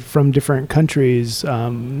varied from different countries,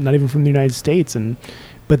 not even from the United States.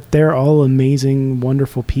 But they're all amazing,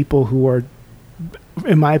 wonderful people who are,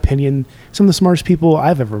 in my opinion, some of the smartest people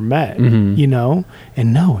I've ever met, And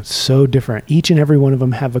no, it's so different. Each and every one of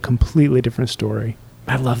them have a completely different story.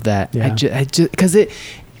 I love that. Yeah. I just, because it,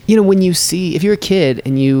 when you see, if you're a kid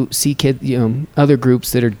and you see other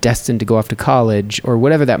groups that are destined to go off to college or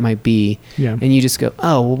whatever that might be, and you just go,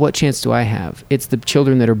 oh, well, what chance do I have? It's the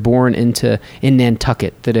children that are born in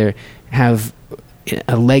Nantucket that have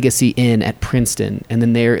a legacy at Princeton, and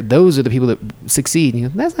then those are the people that succeed. And you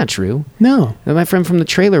go, that's not true. No. My friend from the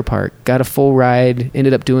trailer park got a full ride,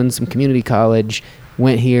 ended up doing some community college,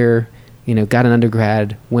 went here, got an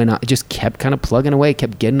undergrad, went on, just kept kind of plugging away,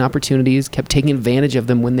 kept getting opportunities, kept taking advantage of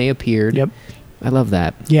them when they appeared. Yep. I love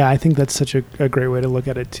that. Yeah, I think that's such a great way to look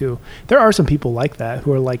at it too. There are some people like that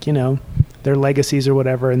who are like, their legacies or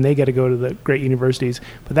whatever, and they get to go to the great universities.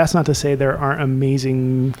 But that's not to say there aren't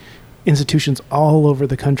amazing institutions all over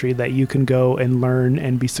the country that you can go and learn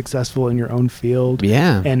and be successful in your own field.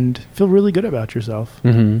 Yeah. And feel really good about yourself.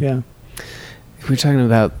 Mm-hmm. Yeah. We were talking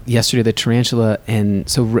about yesterday the tarantula, and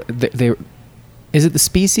so is it the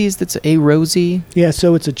species that's a rosy? Yeah,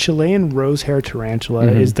 so it's a Chilean rose-hair tarantula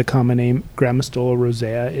is the common name. Grammostola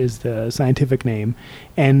rosea is the scientific name.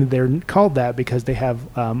 And they're called that because they have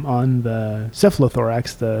on the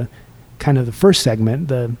cephalothorax, the kind of the first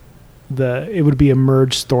segment, it would be a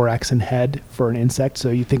merged thorax and head for an insect. So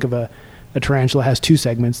you think of a tarantula has 2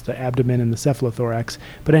 segments, the abdomen and the cephalothorax.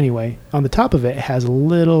 But anyway, on the top of it has a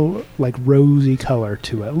little like rosy color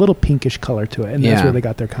to it, a little pinkish color to it. And that's where they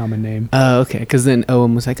got their common name. Oh, okay. Because then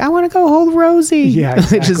Owen was like, I want to go hold Rosie. Yeah,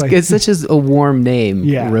 exactly. It's such a warm name,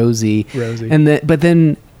 Rosie.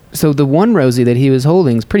 Rosie. So the one Rosie that he was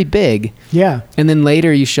holding is pretty big. Yeah. And then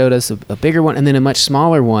later you showed us a bigger one and then a much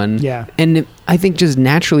smaller one. Yeah. And I think just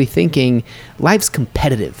naturally thinking, life's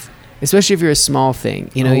competitive, especially if you're a small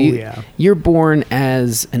thing. You're born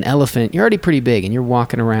as an elephant. You're already pretty big and you're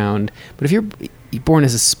walking around. But if you're born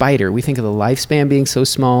as a spider, we think of the lifespan being so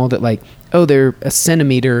small that like, oh, they're a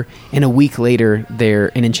centimeter, and a week later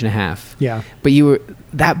they're an inch and a half. Yeah. But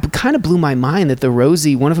that kind of blew my mind that the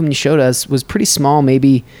Rosie, one of them you showed us, was pretty small,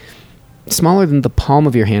 maybe smaller than the palm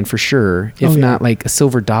of your hand for sure, if not like a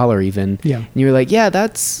silver dollar even. Yeah. And you were like, yeah,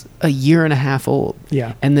 that's a year and a half old.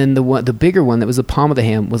 Yeah. And then the bigger one that was the palm of the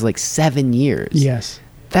hand was like 7 years. Yes.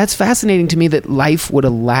 That's fascinating to me that life would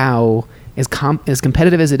allow, as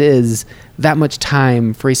competitive as it is, that much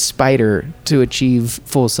time for a spider to achieve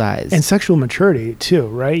full size. And sexual maturity too,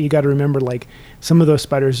 right? You got to remember, like, some of those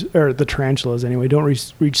spiders, or the tarantulas anyway, don't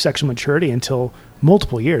reach sexual maturity until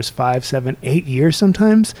multiple years, 5, 7, 8 years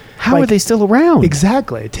sometimes. How are they still around?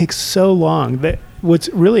 Exactly. It takes so long. What's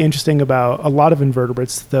really interesting about a lot of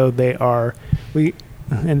invertebrates, though,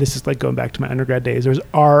 and this is like going back to my undergrad days, there's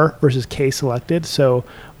R versus K selected. So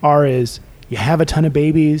R is you have a ton of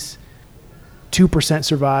babies, 2%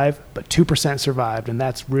 survive, but 2% survived, and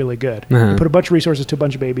that's really good. You put a bunch of resources to a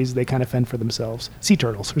bunch of babies, they kind of fend for themselves. Sea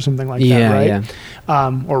turtles or something like that, right?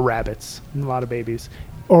 Yeah. Or rabbits, a lot of babies.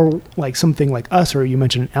 Or like something like us, or you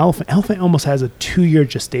mentioned an elephant. Elephant almost has a 2-year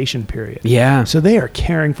gestation period. Yeah. So they are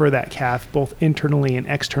caring for that calf both internally and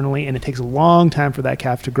externally, and it takes a long time for that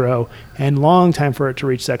calf to grow and long time for it to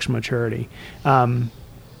reach sexual maturity. And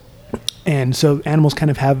so animals kind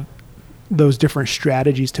of have those different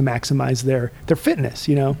strategies to maximize their fitness,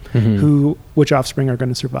 which offspring are going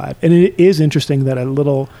to survive. And it is interesting that a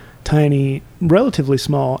little tiny, relatively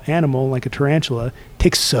small animal like a tarantula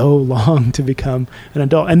takes so long to become an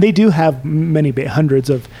adult. And they do have many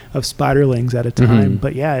hundreds of spiderlings at a time.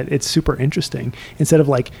 But yeah, it's super interesting. Instead of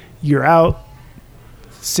like, you're out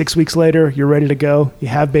 6 weeks later, you're ready to go, you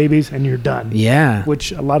have babies, and you're done. Yeah.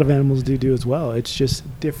 Which a lot of animals do as well. It's just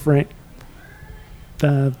different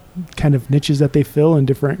kind of niches that they fill and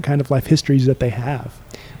different kind of life histories that they have.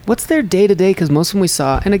 What's their day-to-day? Because most of them we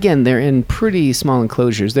saw, and again, they're in pretty small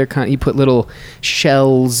enclosures. They're you put little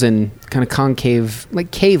shells and kind of concave, like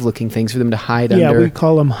cave-looking things for them to hide under. Yeah, we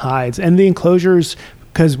call them hides. And the enclosures,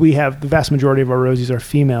 because we have the vast majority of our Rosies are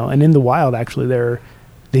female, and in the wild, actually,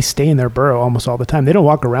 they stay in their burrow almost all the time. They don't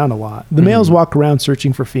walk around a lot. The males walk around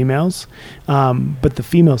searching for females, but the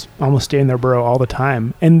females almost stay in their burrow all the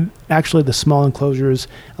time. And actually, the small enclosures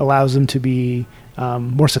allows them to be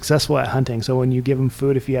more successful at hunting. So when you give them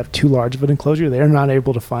food, if you have too large of an enclosure, they're not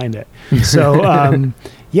able to find it. So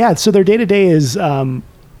so their day-to-day is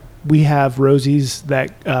we have Rosies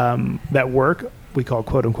that work. We call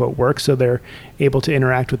quote unquote work. So they're able to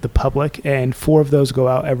interact with the public, and 4 of those go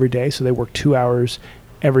out every day. So they work 2 hours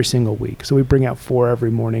every single week. So we bring out 4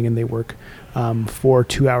 every morning, and they work 4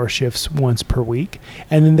 2-hour shifts once per week.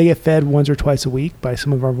 And then they get fed once or twice a week by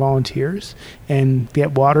some of our volunteers and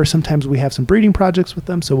get water. Sometimes we have some breeding projects with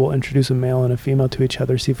them. So we'll introduce a male and a female to each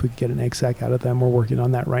other, see if we can get an egg sac out of them. We're working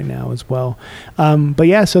on that right now as well. But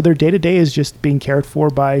yeah, so their day-to-day is just being cared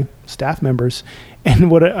for by staff members.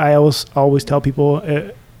 And what I always tell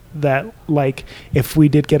people, that like if we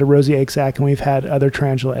did get a Rosie egg sac, and we've had other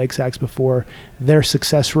tarantula egg sacs before, their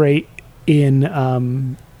success rate in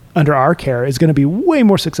under our care is going to be way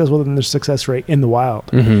more successful than their success rate in the wild.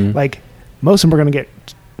 Like most of them are going to get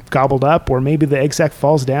gobbled up, or maybe the egg sac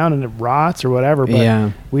falls down and it rots or whatever,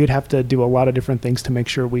 but we'd have to do a lot of different things to make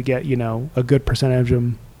sure we get a good percentage of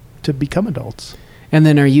them to become adults. And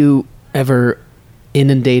then are you ever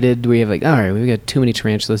inundated? We have like, all right, we've got too many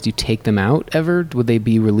tarantulas. Do you take them out ever? Would they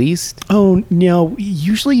be released? Oh no,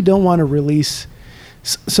 usually you don't want to release.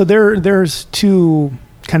 So there's 2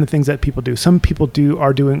 kind of things that people do. Some people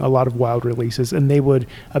are doing a lot of wild releases, and they would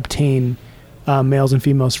obtain males and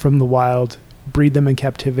females from the wild, breed them in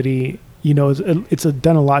captivity. It's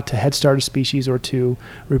done a lot to head start a species or to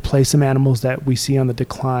replace some animals that we see on the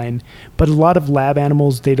decline. But a lot of lab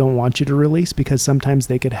animals, they don't want you to release, because sometimes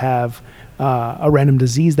they could have a random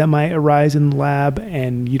disease that might arise in the lab,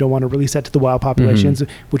 and you don't want to release that to the wild populations,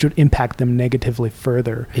 which would impact them negatively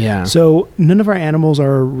further. Yeah. So none of our animals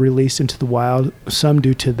are released into the wild. Some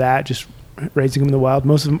due to that, just raising them in the wild.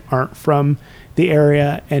 Most of them aren't from the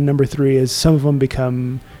area. And number 3 is some of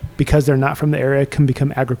them because they're not from the area, can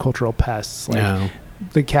become agricultural pests, like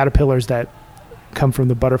the caterpillars that come from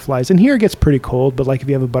the butterflies. And here it gets pretty cold, but like if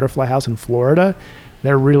you have a butterfly house in Florida,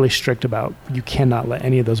 they're really strict about, you cannot let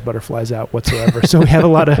any of those butterflies out whatsoever. So we have a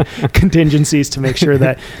lot of contingencies to make sure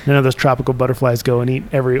that none of those tropical butterflies go and eat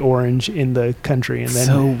every orange in the country. And then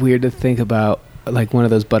so weird to think about like one of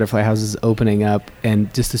those butterfly houses opening up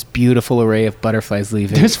and just this beautiful array of butterflies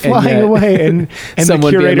leaving. Just flying away and the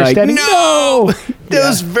someone being curator like, standing, no,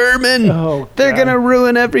 those vermin, they're going to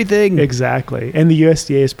ruin everything. Exactly. And the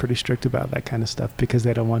USDA is pretty strict about that kind of stuff because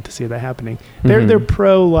they don't want to see that happening. They're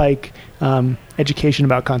pro like education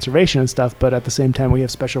about conservation and stuff, but at the same time we have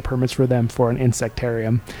special permits for them for an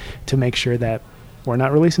insectarium to make sure that we're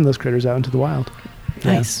not releasing those critters out into the wild.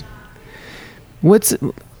 Nice. What's,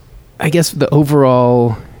 I guess, the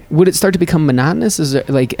overall, would it start to become monotonous? Is it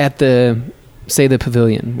like at the, say, the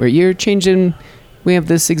pavilion where you're changing, we have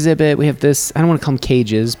this exhibit, we have this, I don't want to call them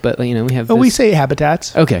cages, but we have this. We say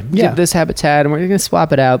habitats. Okay. Yeah. Have this habitat and we're going to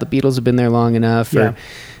swap it out. The beetles have been there long enough. Yeah.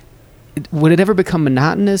 Would it ever become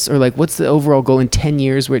monotonous, or like what's the overall goal in 10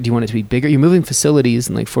 years? Where do you want it to be bigger? You're moving facilities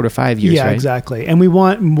in like 4 to 5 years, right? Yeah, exactly. And we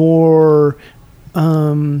want more,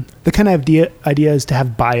 the kind of idea is to have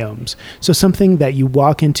biomes. So something that you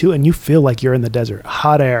walk into and you feel like you're in the desert.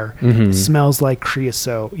 Hot air, smells like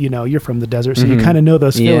creosote. You're from the desert, so you kind of know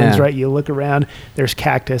those feelings, right? You look around, there's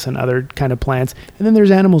cactus and other kind of plants, and then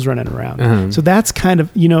there's animals running around. So that's kind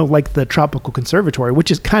of, like the tropical conservatory,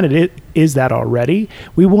 which is kind of it is that already.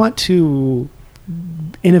 We want to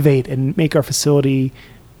innovate and make our facility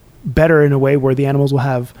better in a way where the animals will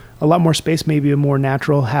have a lot more space, maybe a more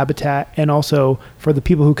natural habitat, and also for the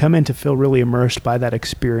people who come in to feel really immersed by that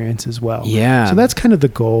experience as well. Yeah. So that's kind of the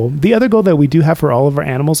goal. The other goal that we do have for all of our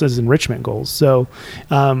animals is enrichment goals. So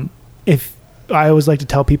if I always like to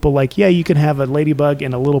tell people you can have a ladybug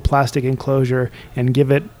in a little plastic enclosure and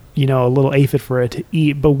give it, a little aphid for it to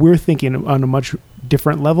eat, but we're thinking on a much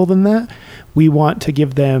different level than that. We want to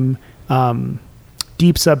give them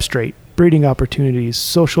deep substrate, breeding opportunities,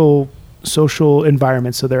 social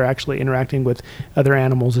environments, so they're actually interacting with other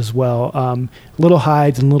animals as well. Little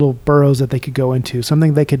hides and little burrows that they could go into,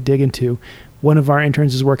 something they could dig into. One of our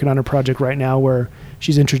interns is working on a project right now where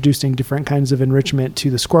she's introducing different kinds of enrichment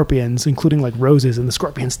to the scorpions, including like roses, and the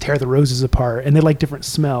scorpions tear the roses apart, and they like different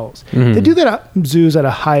smells. They do that at zoos at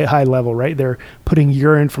a high level, right? They're putting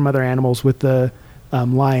urine from other animals with the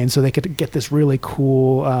lions, so they could get this really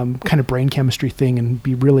cool kind of brain chemistry thing and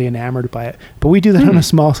be really enamored by it. But we do that on a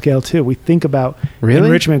small scale too. We think about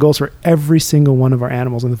enrichment goals for every single one of our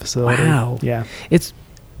animals in the facility. Wow. Yeah. It's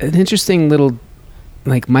an interesting little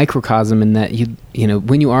like microcosm in that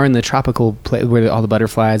when you are in the tropical place where all the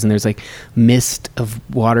butterflies and there's like mist of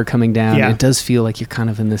water coming down, it does feel like you're kind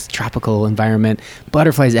of in this tropical environment.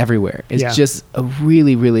 Butterflies everywhere. It's just a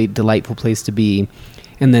really, really delightful place to be.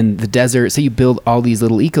 And then the desert, so you build all these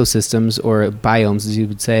little ecosystems or biomes, as you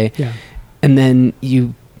would say. Yeah. And then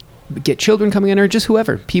you get children coming in, or just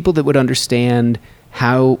whoever, people that would understand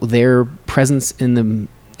how their presence in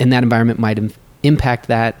that environment might impact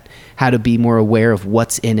that, how to be more aware of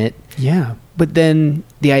what's in it. Yeah. But then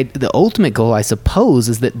the ultimate goal, I suppose,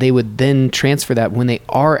 is that they would then transfer that when they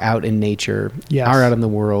are out in nature, are out in the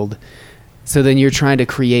world. So then you're trying to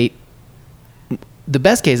create. The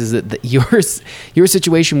best case is that your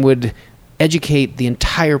situation would educate the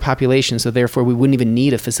entire population, so therefore we wouldn't even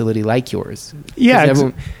need a facility like yours. Yeah, we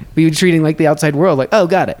would be treating like the outside world, like, oh,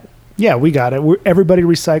 got it. Yeah, we got it. Everybody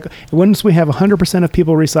recycle. Once we have 100% of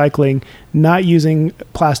people recycling, not using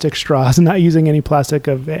plastic straws, not using any plastic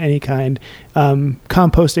of any kind,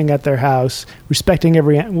 composting at their house, respecting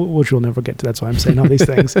which we'll never get to. That's why I'm saying all these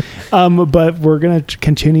things. But we're going to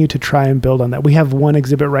continue to try and build on that. We have one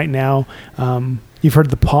exhibit right now. You've heard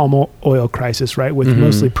of the palm oil crisis, right? With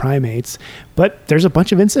mostly primates, but there's a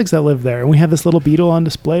bunch of insects that live there. And we have this little beetle on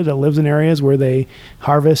display that lives in areas where they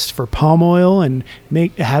harvest for palm oil and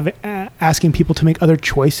asking people to make other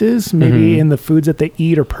choices, maybe in the foods that they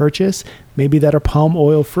eat or purchase, maybe that are palm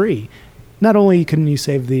oil free. Not only can you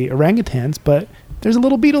save the orangutans, but there's a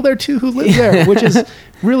little beetle there too who lives there, which is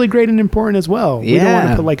really great and important as well. We don't want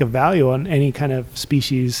to put like a value on any kind of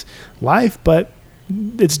species life, but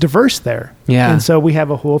it's diverse there. Yeah. And so we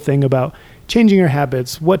have a whole thing about changing your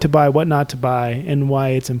habits, what to buy, what not to buy, and why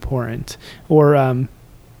it's important. Or,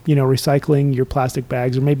 recycling your plastic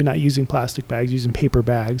bags, or maybe not using plastic bags, using paper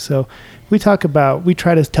bags. So we try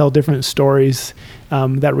to tell different stories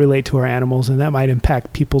that relate to our animals, and that might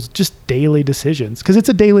impact people's just daily decisions. Because it's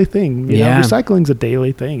a daily thing. Recycling's a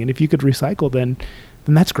daily thing. And if you could recycle, then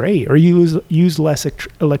that's great. Or use less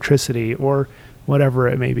electricity or whatever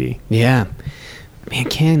it may be. Yeah. Man,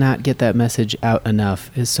 cannot get that message out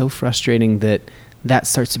enough. It's so frustrating that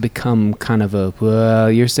starts to become kind of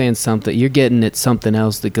you're saying something, you're getting at something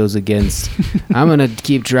else that goes against, I'm going to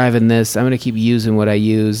keep driving this, I'm going to keep using what I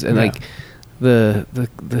use. And like the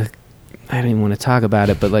I don't even want to talk about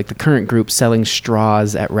it, but like the current group selling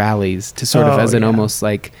straws at rallies to sort of as an almost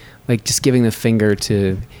like like just giving the finger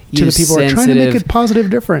to the people who are trying to make a positive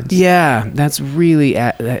difference. Yeah, that's really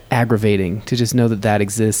aggravating to just know that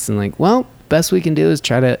exists, and like, well, best we can do is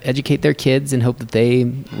try to educate their kids and hope that they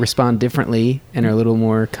respond differently and are a little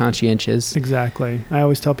more conscientious. Exactly. I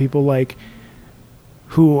always tell people, like,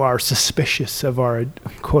 who are suspicious of our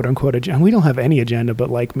quote unquote agenda. We don't have any agenda, but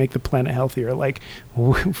like make the planet healthier. Like,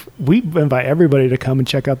 we invite everybody to come and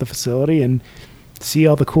check out the facility and see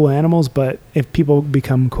all the cool animals. But if people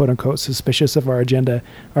become quote unquote suspicious of our agenda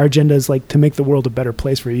is like to make the world a better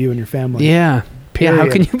place for you and your family. Yeah. Period. Yeah,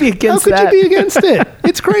 how can you be against that? How could you be against it?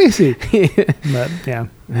 It's crazy. But yeah.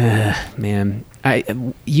 Man,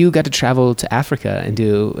 you got to travel to Africa and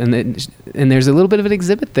there's a little bit of an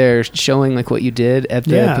exhibit there showing like what you did at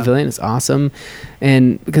the pavilion. It's awesome.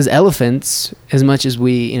 And because elephants, as much as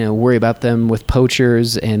we worry about them with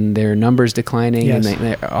poachers and their numbers declining, yes, and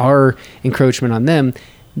there are encroachment on them,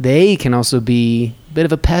 they can also be a bit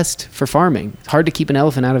of a pest for farming. It's hard to keep an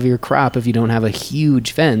elephant out of your crop if you don't have a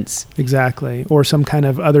huge fence. Exactly. Or some kind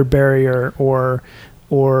of other barrier, or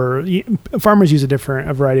farmers use a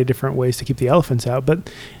variety of different ways to keep the elephants out. But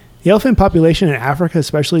the elephant population in Africa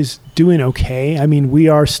especially is doing okay. I mean, we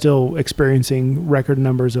are still experiencing record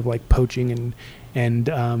numbers of like poaching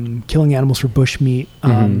and killing animals for bushmeat,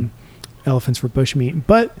 elephants for bushmeat.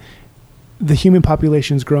 But the human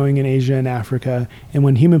population is growing in Asia and Africa, and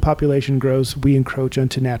when human population grows, we encroach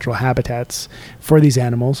onto natural habitats for these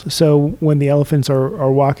animals. So when the elephants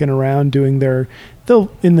are walking around doing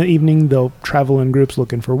in the evening, they'll travel in groups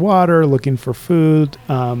looking for water, looking for food.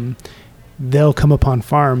 They'll come upon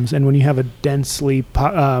farms, and when you have a densely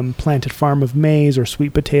planted farm of maize or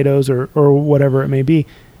sweet potatoes or whatever it may be,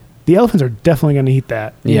 the elephants are definitely going to eat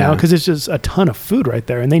that, because it's just a ton of food right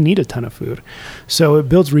there, and they need a ton of food. So it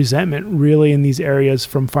builds resentment really in these areas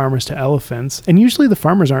from farmers to elephants. And usually the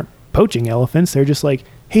farmers aren't poaching elephants. They're just like,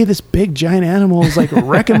 hey, this big giant animal is like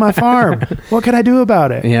wrecking my farm. What can I do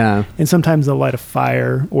about it? Yeah. And sometimes they'll light a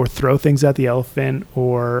fire or throw things at the elephant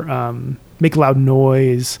or make loud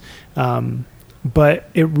noise. But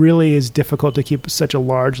it really is difficult to keep such a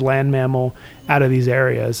large land mammal out of these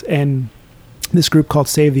areas. And this group called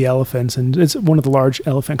Save the Elephants, and it's one of the large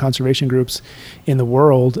elephant conservation groups in the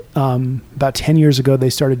world. About 10 years ago, they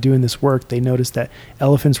started doing this work. They noticed that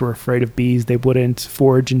elephants were afraid of bees. They wouldn't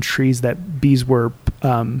forage in trees that bees were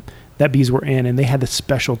in, and they had this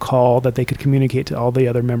special call that they could communicate to all the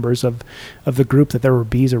other members of the group that there were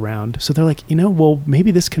bees around. So they're like, well,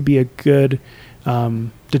 maybe this could be a good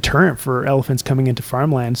deterrent for elephants coming into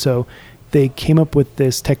farmland. So they came up with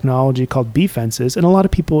this technology called bee fences, and a lot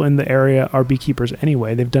of people in the area are beekeepers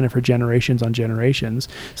anyway. They've done it for generations on generations.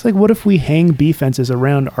 It's like, what if we hang bee fences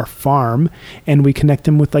around our farm and we connect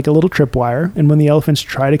them with like a little tripwire, and when the elephants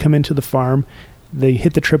try to come into the farm, they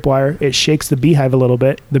hit the tripwire, it shakes the beehive a little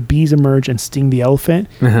bit, the bees emerge and sting the elephant,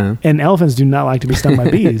 and elephants do not like to be stung by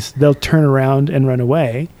bees. They'll turn around and run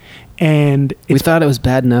away. And we thought it was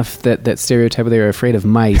bad enough that stereotype they were afraid of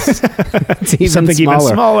mice. It's even something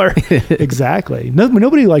smaller. Even smaller. Exactly.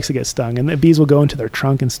 Nobody likes to get stung, and the bees will go into their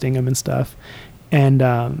trunk and sting them and stuff. And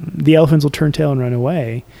the elephants will turn tail and run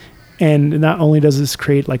away. And not only does this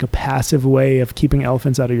create like a passive way of keeping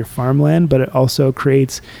elephants out of your farmland, but it also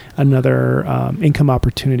creates another income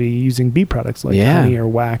opportunity using bee products like honey or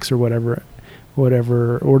wax or whatever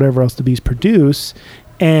else the bees produce.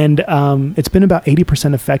 And it's been about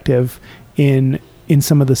 80% effective in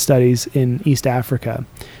some of the studies in East Africa.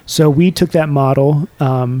 So we took that model.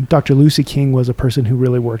 Dr. Lucy King was a person who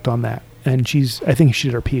really worked on that. And I think she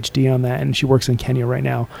did her PhD on that, and she works in Kenya right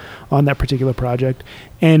now on that particular project.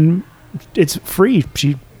 And it's free.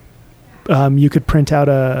 You could print out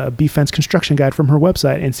a bee fence construction guide from her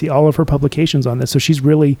website and see all of her publications on this. So she's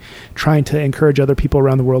really trying to encourage other people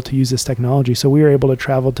around the world to use this technology. So we were able to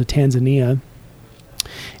travel to Tanzania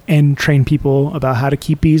and train people about how to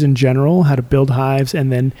keep bees in general, how to build hives,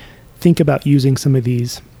 and then think about using some of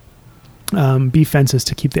these bee fences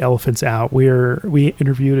to keep the elephants out. We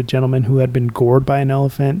interviewed a gentleman who had been gored by an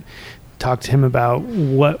elephant, talked to him about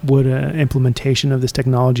what would an implementation of this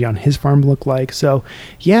technology on his farm look like. So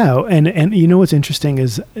and you know what's interesting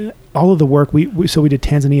is all of the work we did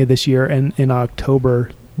Tanzania this year, and in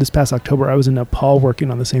this past October I was in Nepal working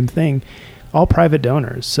on the same thing. All private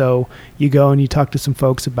donors. So you go and you talk to some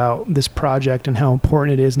folks about this project and how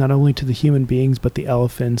important it is not only to the human beings but the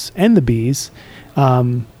elephants and the bees.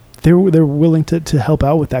 They're willing to help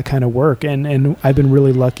out with that kind of work, and I've been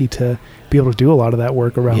really lucky to be able to do a lot of that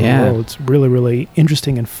work around the world. It's really, really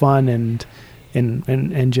interesting and fun,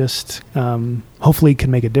 and just hopefully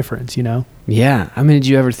can make a difference. Yeah, I mean, did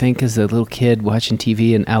you ever think as a little kid watching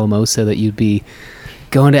TV in Alamosa that you'd be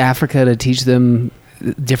going to Africa to teach them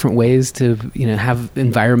different ways to, have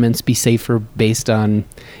environments be safer based on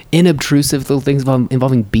inobtrusive little things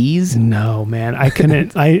involving bees? No, man, I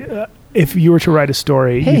couldn't. If you were to write a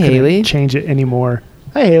story, Hey, you couldn't Haley. change it anymore.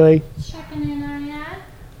 Hi, Haley. Checking in on ya.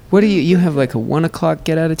 What do you have like a 1 o'clock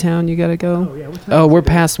get out of town you gotta go? Oh, yeah, what time Oh, is we're it?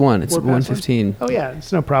 past 1. It's We're past 1:15. Oh yeah,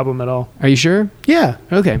 it's no problem at all. Are you sure? Yeah.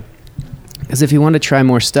 Okay. Because if you want to try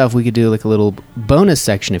more stuff, we could do like a little bonus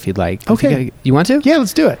section if you'd like. If Okay. you want to? Yeah,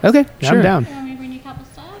 let's do it. Okay, Yeah, sure. I'm down. You want me to bring you a couple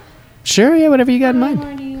stuff? Sure, yeah, whatever you got in How many mind.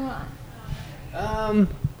 more do you want?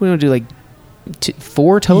 We want to do like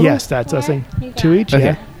 4 total? Yes, that's us. Four? Saying You got 2 it. each. Okay,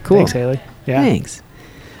 Yeah. cool. Thanks, Haley. Yeah. Thanks.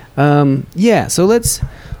 Yeah, so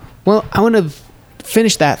I want to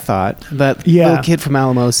finish that thought about Yeah. little kid from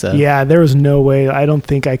Alamosa. Yeah, there was no way. I don't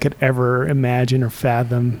think I could ever imagine or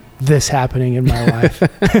fathom this happening in my life.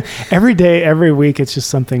 Every day, every week, it's just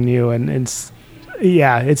something new, and it's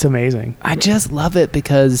amazing. I just love it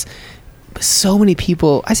because so many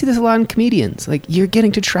people, I see this a lot in comedians, like you're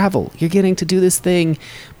getting to travel, you're getting to do this thing,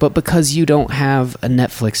 but because you don't have a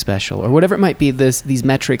Netflix special or whatever it might be, these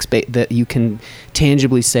metrics that you can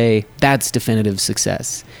tangibly say that's definitive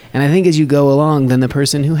success. And I think as you go along, then the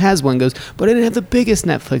person who has one goes, but I didn't have the biggest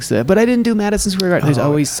Netflix there, but I didn't do Madison Square Garden. There's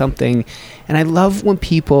always something. And I love when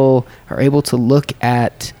people are able to look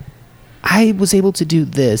at, I was able to do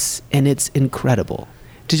this and it's incredible.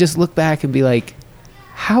 To just look back and be like,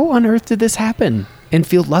 how on earth did this happen? And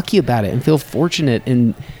feel lucky about it and feel fortunate.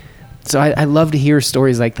 And so I love to hear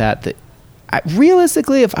stories like that.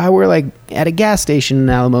 Realistically, if I were like at a gas station in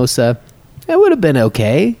Alamosa, it would have been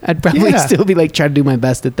okay. I'd probably still be like trying to do my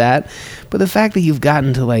best at that. But the fact that you've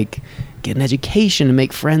gotten to like get an education and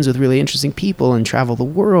make friends with really interesting people and travel the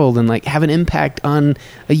world and like have an impact on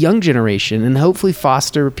a young generation and hopefully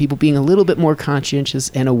foster people being a little bit more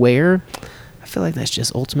conscientious and aware, I feel like that's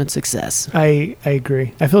just ultimate success. I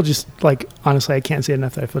agree. I feel just like, honestly, I can't say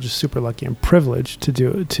enough that I feel just super lucky and privileged to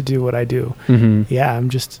do what I do. Mm-hmm. Yeah, I'm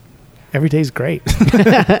just, every day's great.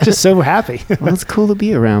 Just so happy. Well, it's cool to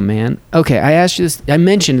be around, man. Okay, I asked you this. I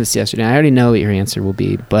mentioned this yesterday. I already know what your answer will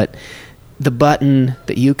be, but the button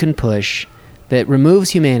that you can push that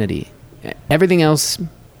removes humanity, everything else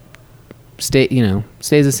stays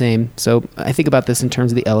the same. So I think about this in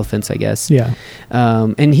terms of the elephants, I guess. Yeah.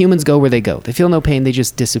 And humans go where they go. They feel no pain. They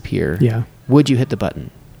just disappear. Yeah. Would you hit the button?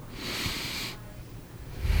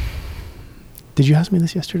 Did you ask me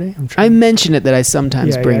this yesterday? I mention it that I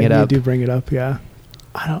sometimes bring it up. You do bring it up, yeah.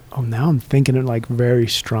 Now I'm thinking it like very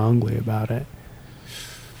strongly about it.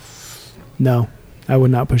 No, I would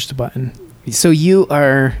not push the button. So you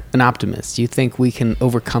are an optimist. You think we can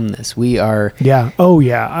overcome this. We are. Yeah. Oh,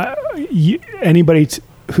 yeah. Anybody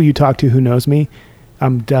who you talk to who knows me,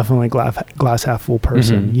 I'm definitely glass half full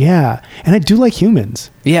person. Mm-hmm. Yeah. And I do like humans.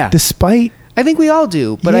 Yeah. Despite. I think we all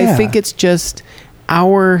do, but I think it's just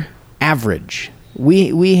our average.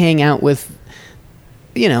 We hang out with,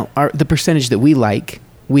 the percentage that we like.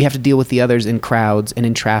 We have to deal with the others in crowds and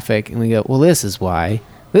in traffic, and we go, well, this is why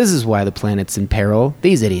the planet's in peril.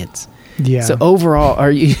 These idiots. Yeah. So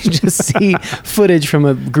overall, you just see footage from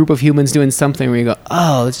a group of humans doing something where you go,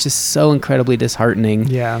 oh, it's just so incredibly disheartening.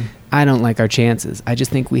 Yeah. I don't like our chances. I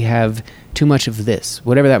just think we have too much of this,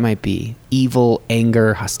 whatever that might be, evil,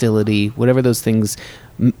 anger, hostility, whatever those things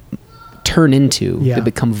turn into, that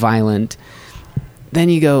become violent. Then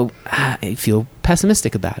you go, I feel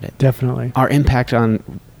pessimistic about it. Definitely. Our impact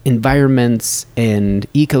on environments and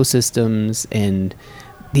ecosystems and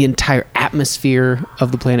the entire atmosphere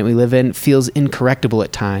of the planet we live in feels incorrectable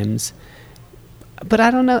at times. But I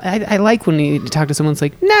don't know. I like when you talk to someone that's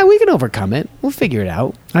like, nah, we can overcome it. We'll figure it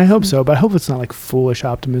out. I hope so, but I hope it's not like foolish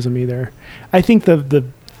optimism either. I think the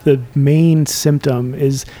main symptom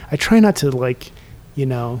is I try not to like,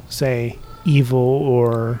 say evil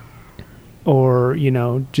or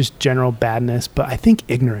just general badness, but I think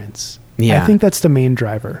ignorance. Yeah. I think that's the main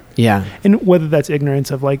driver. Yeah. And whether that's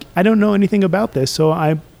ignorance of like, I don't know anything about this, so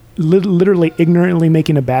I'm literally ignorantly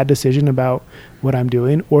making a bad decision about what I'm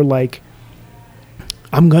doing, or like,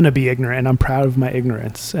 I'm going to be ignorant and I'm proud of my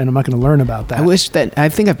ignorance and I'm not going to learn about that. I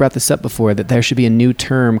think I've brought this up before, that there should be a new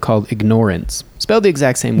term called ignorance, spelled the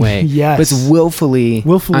exact same way. Yes. But it's willfully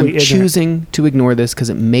I'm ignorant. choosing to ignore this because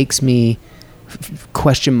it makes me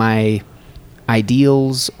question my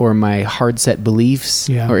ideals or my hard set beliefs,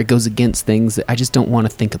 or it goes against things that I just don't want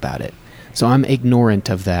to think about it. So I'm ignorant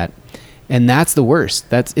of that. And that's the worst.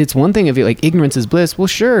 It's one thing if you're like, ignorance is bliss. Well,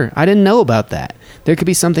 sure, I didn't know about that. There could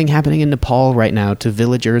be something happening in Nepal right now to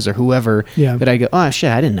villagers or whoever that I go, oh shit,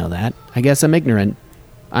 I didn't know that. I guess I'm ignorant.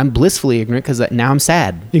 I'm blissfully ignorant because now I'm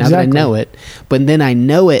sad. Exactly. Now that I know it. But then I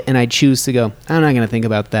know it and I choose to go, I'm not going to think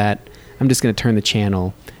about that. I'm just going to turn the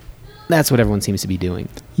channel. That's what everyone seems to be doing.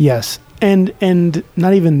 Yes. And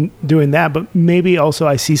not even doing that, but maybe also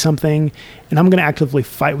I see something and I'm going to actively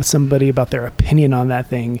fight with somebody about their opinion on that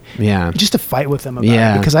thing. Yeah. Just to fight with them about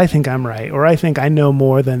it because I think I'm right, or I think I know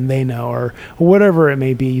more than they know, or whatever it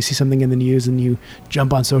may be. You see something in the news and you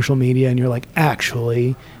jump on social media and you're like,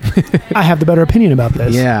 actually, I have the better opinion about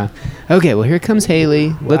this. Yeah. Okay, well, here comes Haley.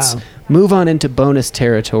 Wow. Let's move on into bonus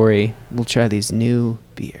territory. We'll try these new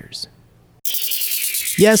beers.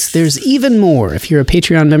 Yes, there's even more. If you're a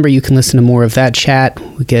Patreon member, you can listen to more of that chat.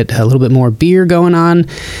 We get a little bit more beer going on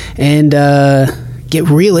and get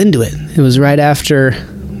real into it. It was right after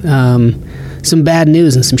some bad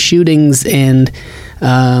news and some shootings, and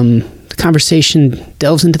the conversation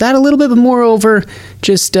delves into that a little bit, but moreover,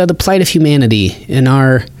 just the plight of humanity and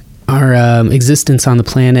our existence on the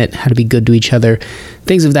planet, how to be good to each other,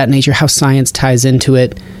 things of that nature, how science ties into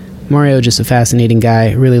it. Mario, just a fascinating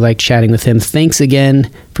guy. Really liked chatting with him. Thanks again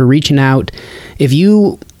for reaching out. If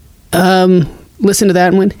you listened to that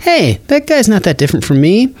and went, hey, that guy's not that different from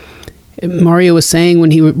me. Mario was saying when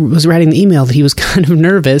he was writing the email that he was kind of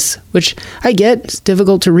nervous, which I get. It's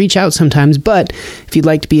difficult to reach out sometimes. But if you'd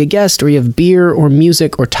like to be a guest, or you have beer or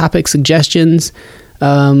music or topic suggestions,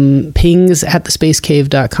 pings at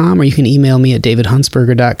thespacecave.com, or you can email me at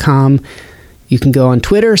davidhuntsberger.com. You can go on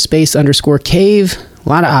Twitter, space_cave. A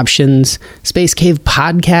lot of options. Space Cave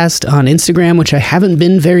Podcast on Instagram, which I haven't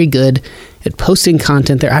been very good at posting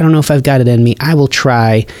content there. I don't know if I've got it in me. I will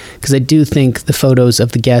try, because I do think the photos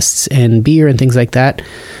of the guests and beer and things like that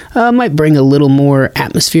might bring a little more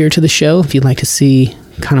atmosphere to the show, if you'd like to see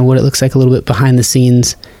kind of what it looks like a little bit behind the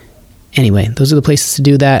scenes. Anyway, those are the places to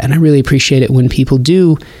do that, and I really appreciate it when people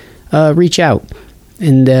do reach out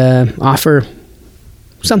and offer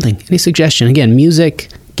something, any suggestion. Again, music,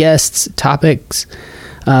 guests, topics,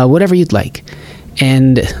 whatever you'd like.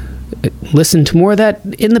 And listen to more of that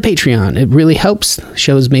in the Patreon. It really helps. The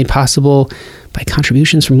show is made possible by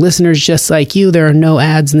contributions from listeners just like you. There are no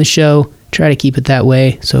ads in the show. Try to keep it that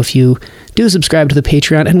way. So if you do subscribe to the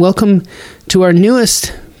Patreon, and welcome to our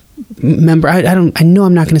newest member. I know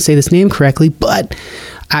I'm not going to say this name correctly, but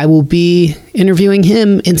I will be interviewing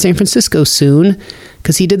him in San Francisco soon,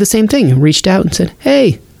 because he did the same thing. He reached out and said,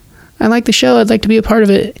 hey, I like the show. I'd like to be a part of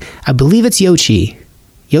it. I believe it's Yoshi.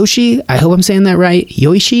 Yoshi, I hope I'm saying that right.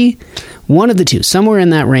 Yoshi? One of the two, somewhere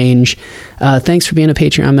in that range. Thanks for being a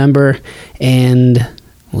Patreon member, and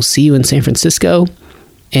we'll see you in San Francisco.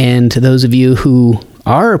 And to those of you who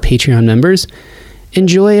are Patreon members,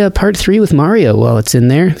 enjoy part 3 with Mario while it's in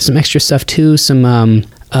there. Some extra stuff too, some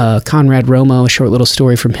Conrad Romo, a short little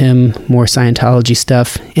story from him, more Scientology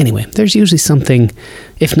stuff. Anyway, there's usually something,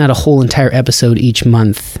 if not a whole entire episode each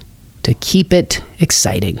month, to keep it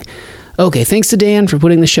exciting. Okay, thanks to Dan for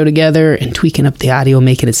putting the show together and tweaking up the audio,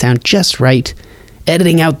 making it sound just right,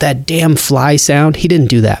 editing out that damn fly sound. He didn't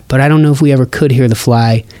do that, but I don't know if we ever could hear the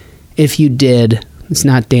fly. If you did, it's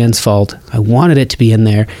not Dan's fault. I wanted it to be in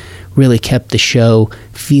there. Really kept the show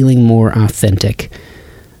feeling more authentic.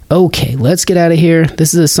 Okay, let's get out of here.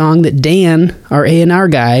 This is a song that Dan, our A&R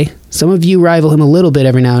guy, some of you rival him a little bit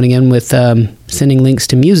every now and again with sending links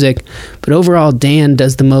to music, but overall Dan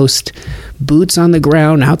does the most boots on the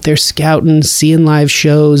ground, out there scouting, seeing live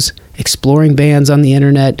shows, exploring bands on the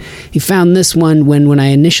internet. He found this one when I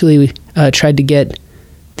initially tried to get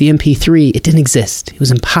the MP3. It didn't exist. It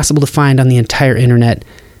was impossible to find on the entire internet.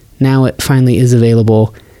 Now it finally is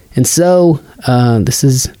available. And so this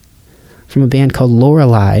is from a band called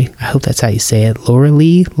Lorelei. I hope that's how you say it.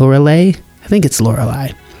 Lorelei? I think it's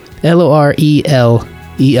Lorelei. Lorelei.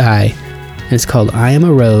 And it's called I Am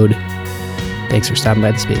a Road. Thanks for stopping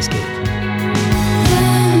by the Space Cave.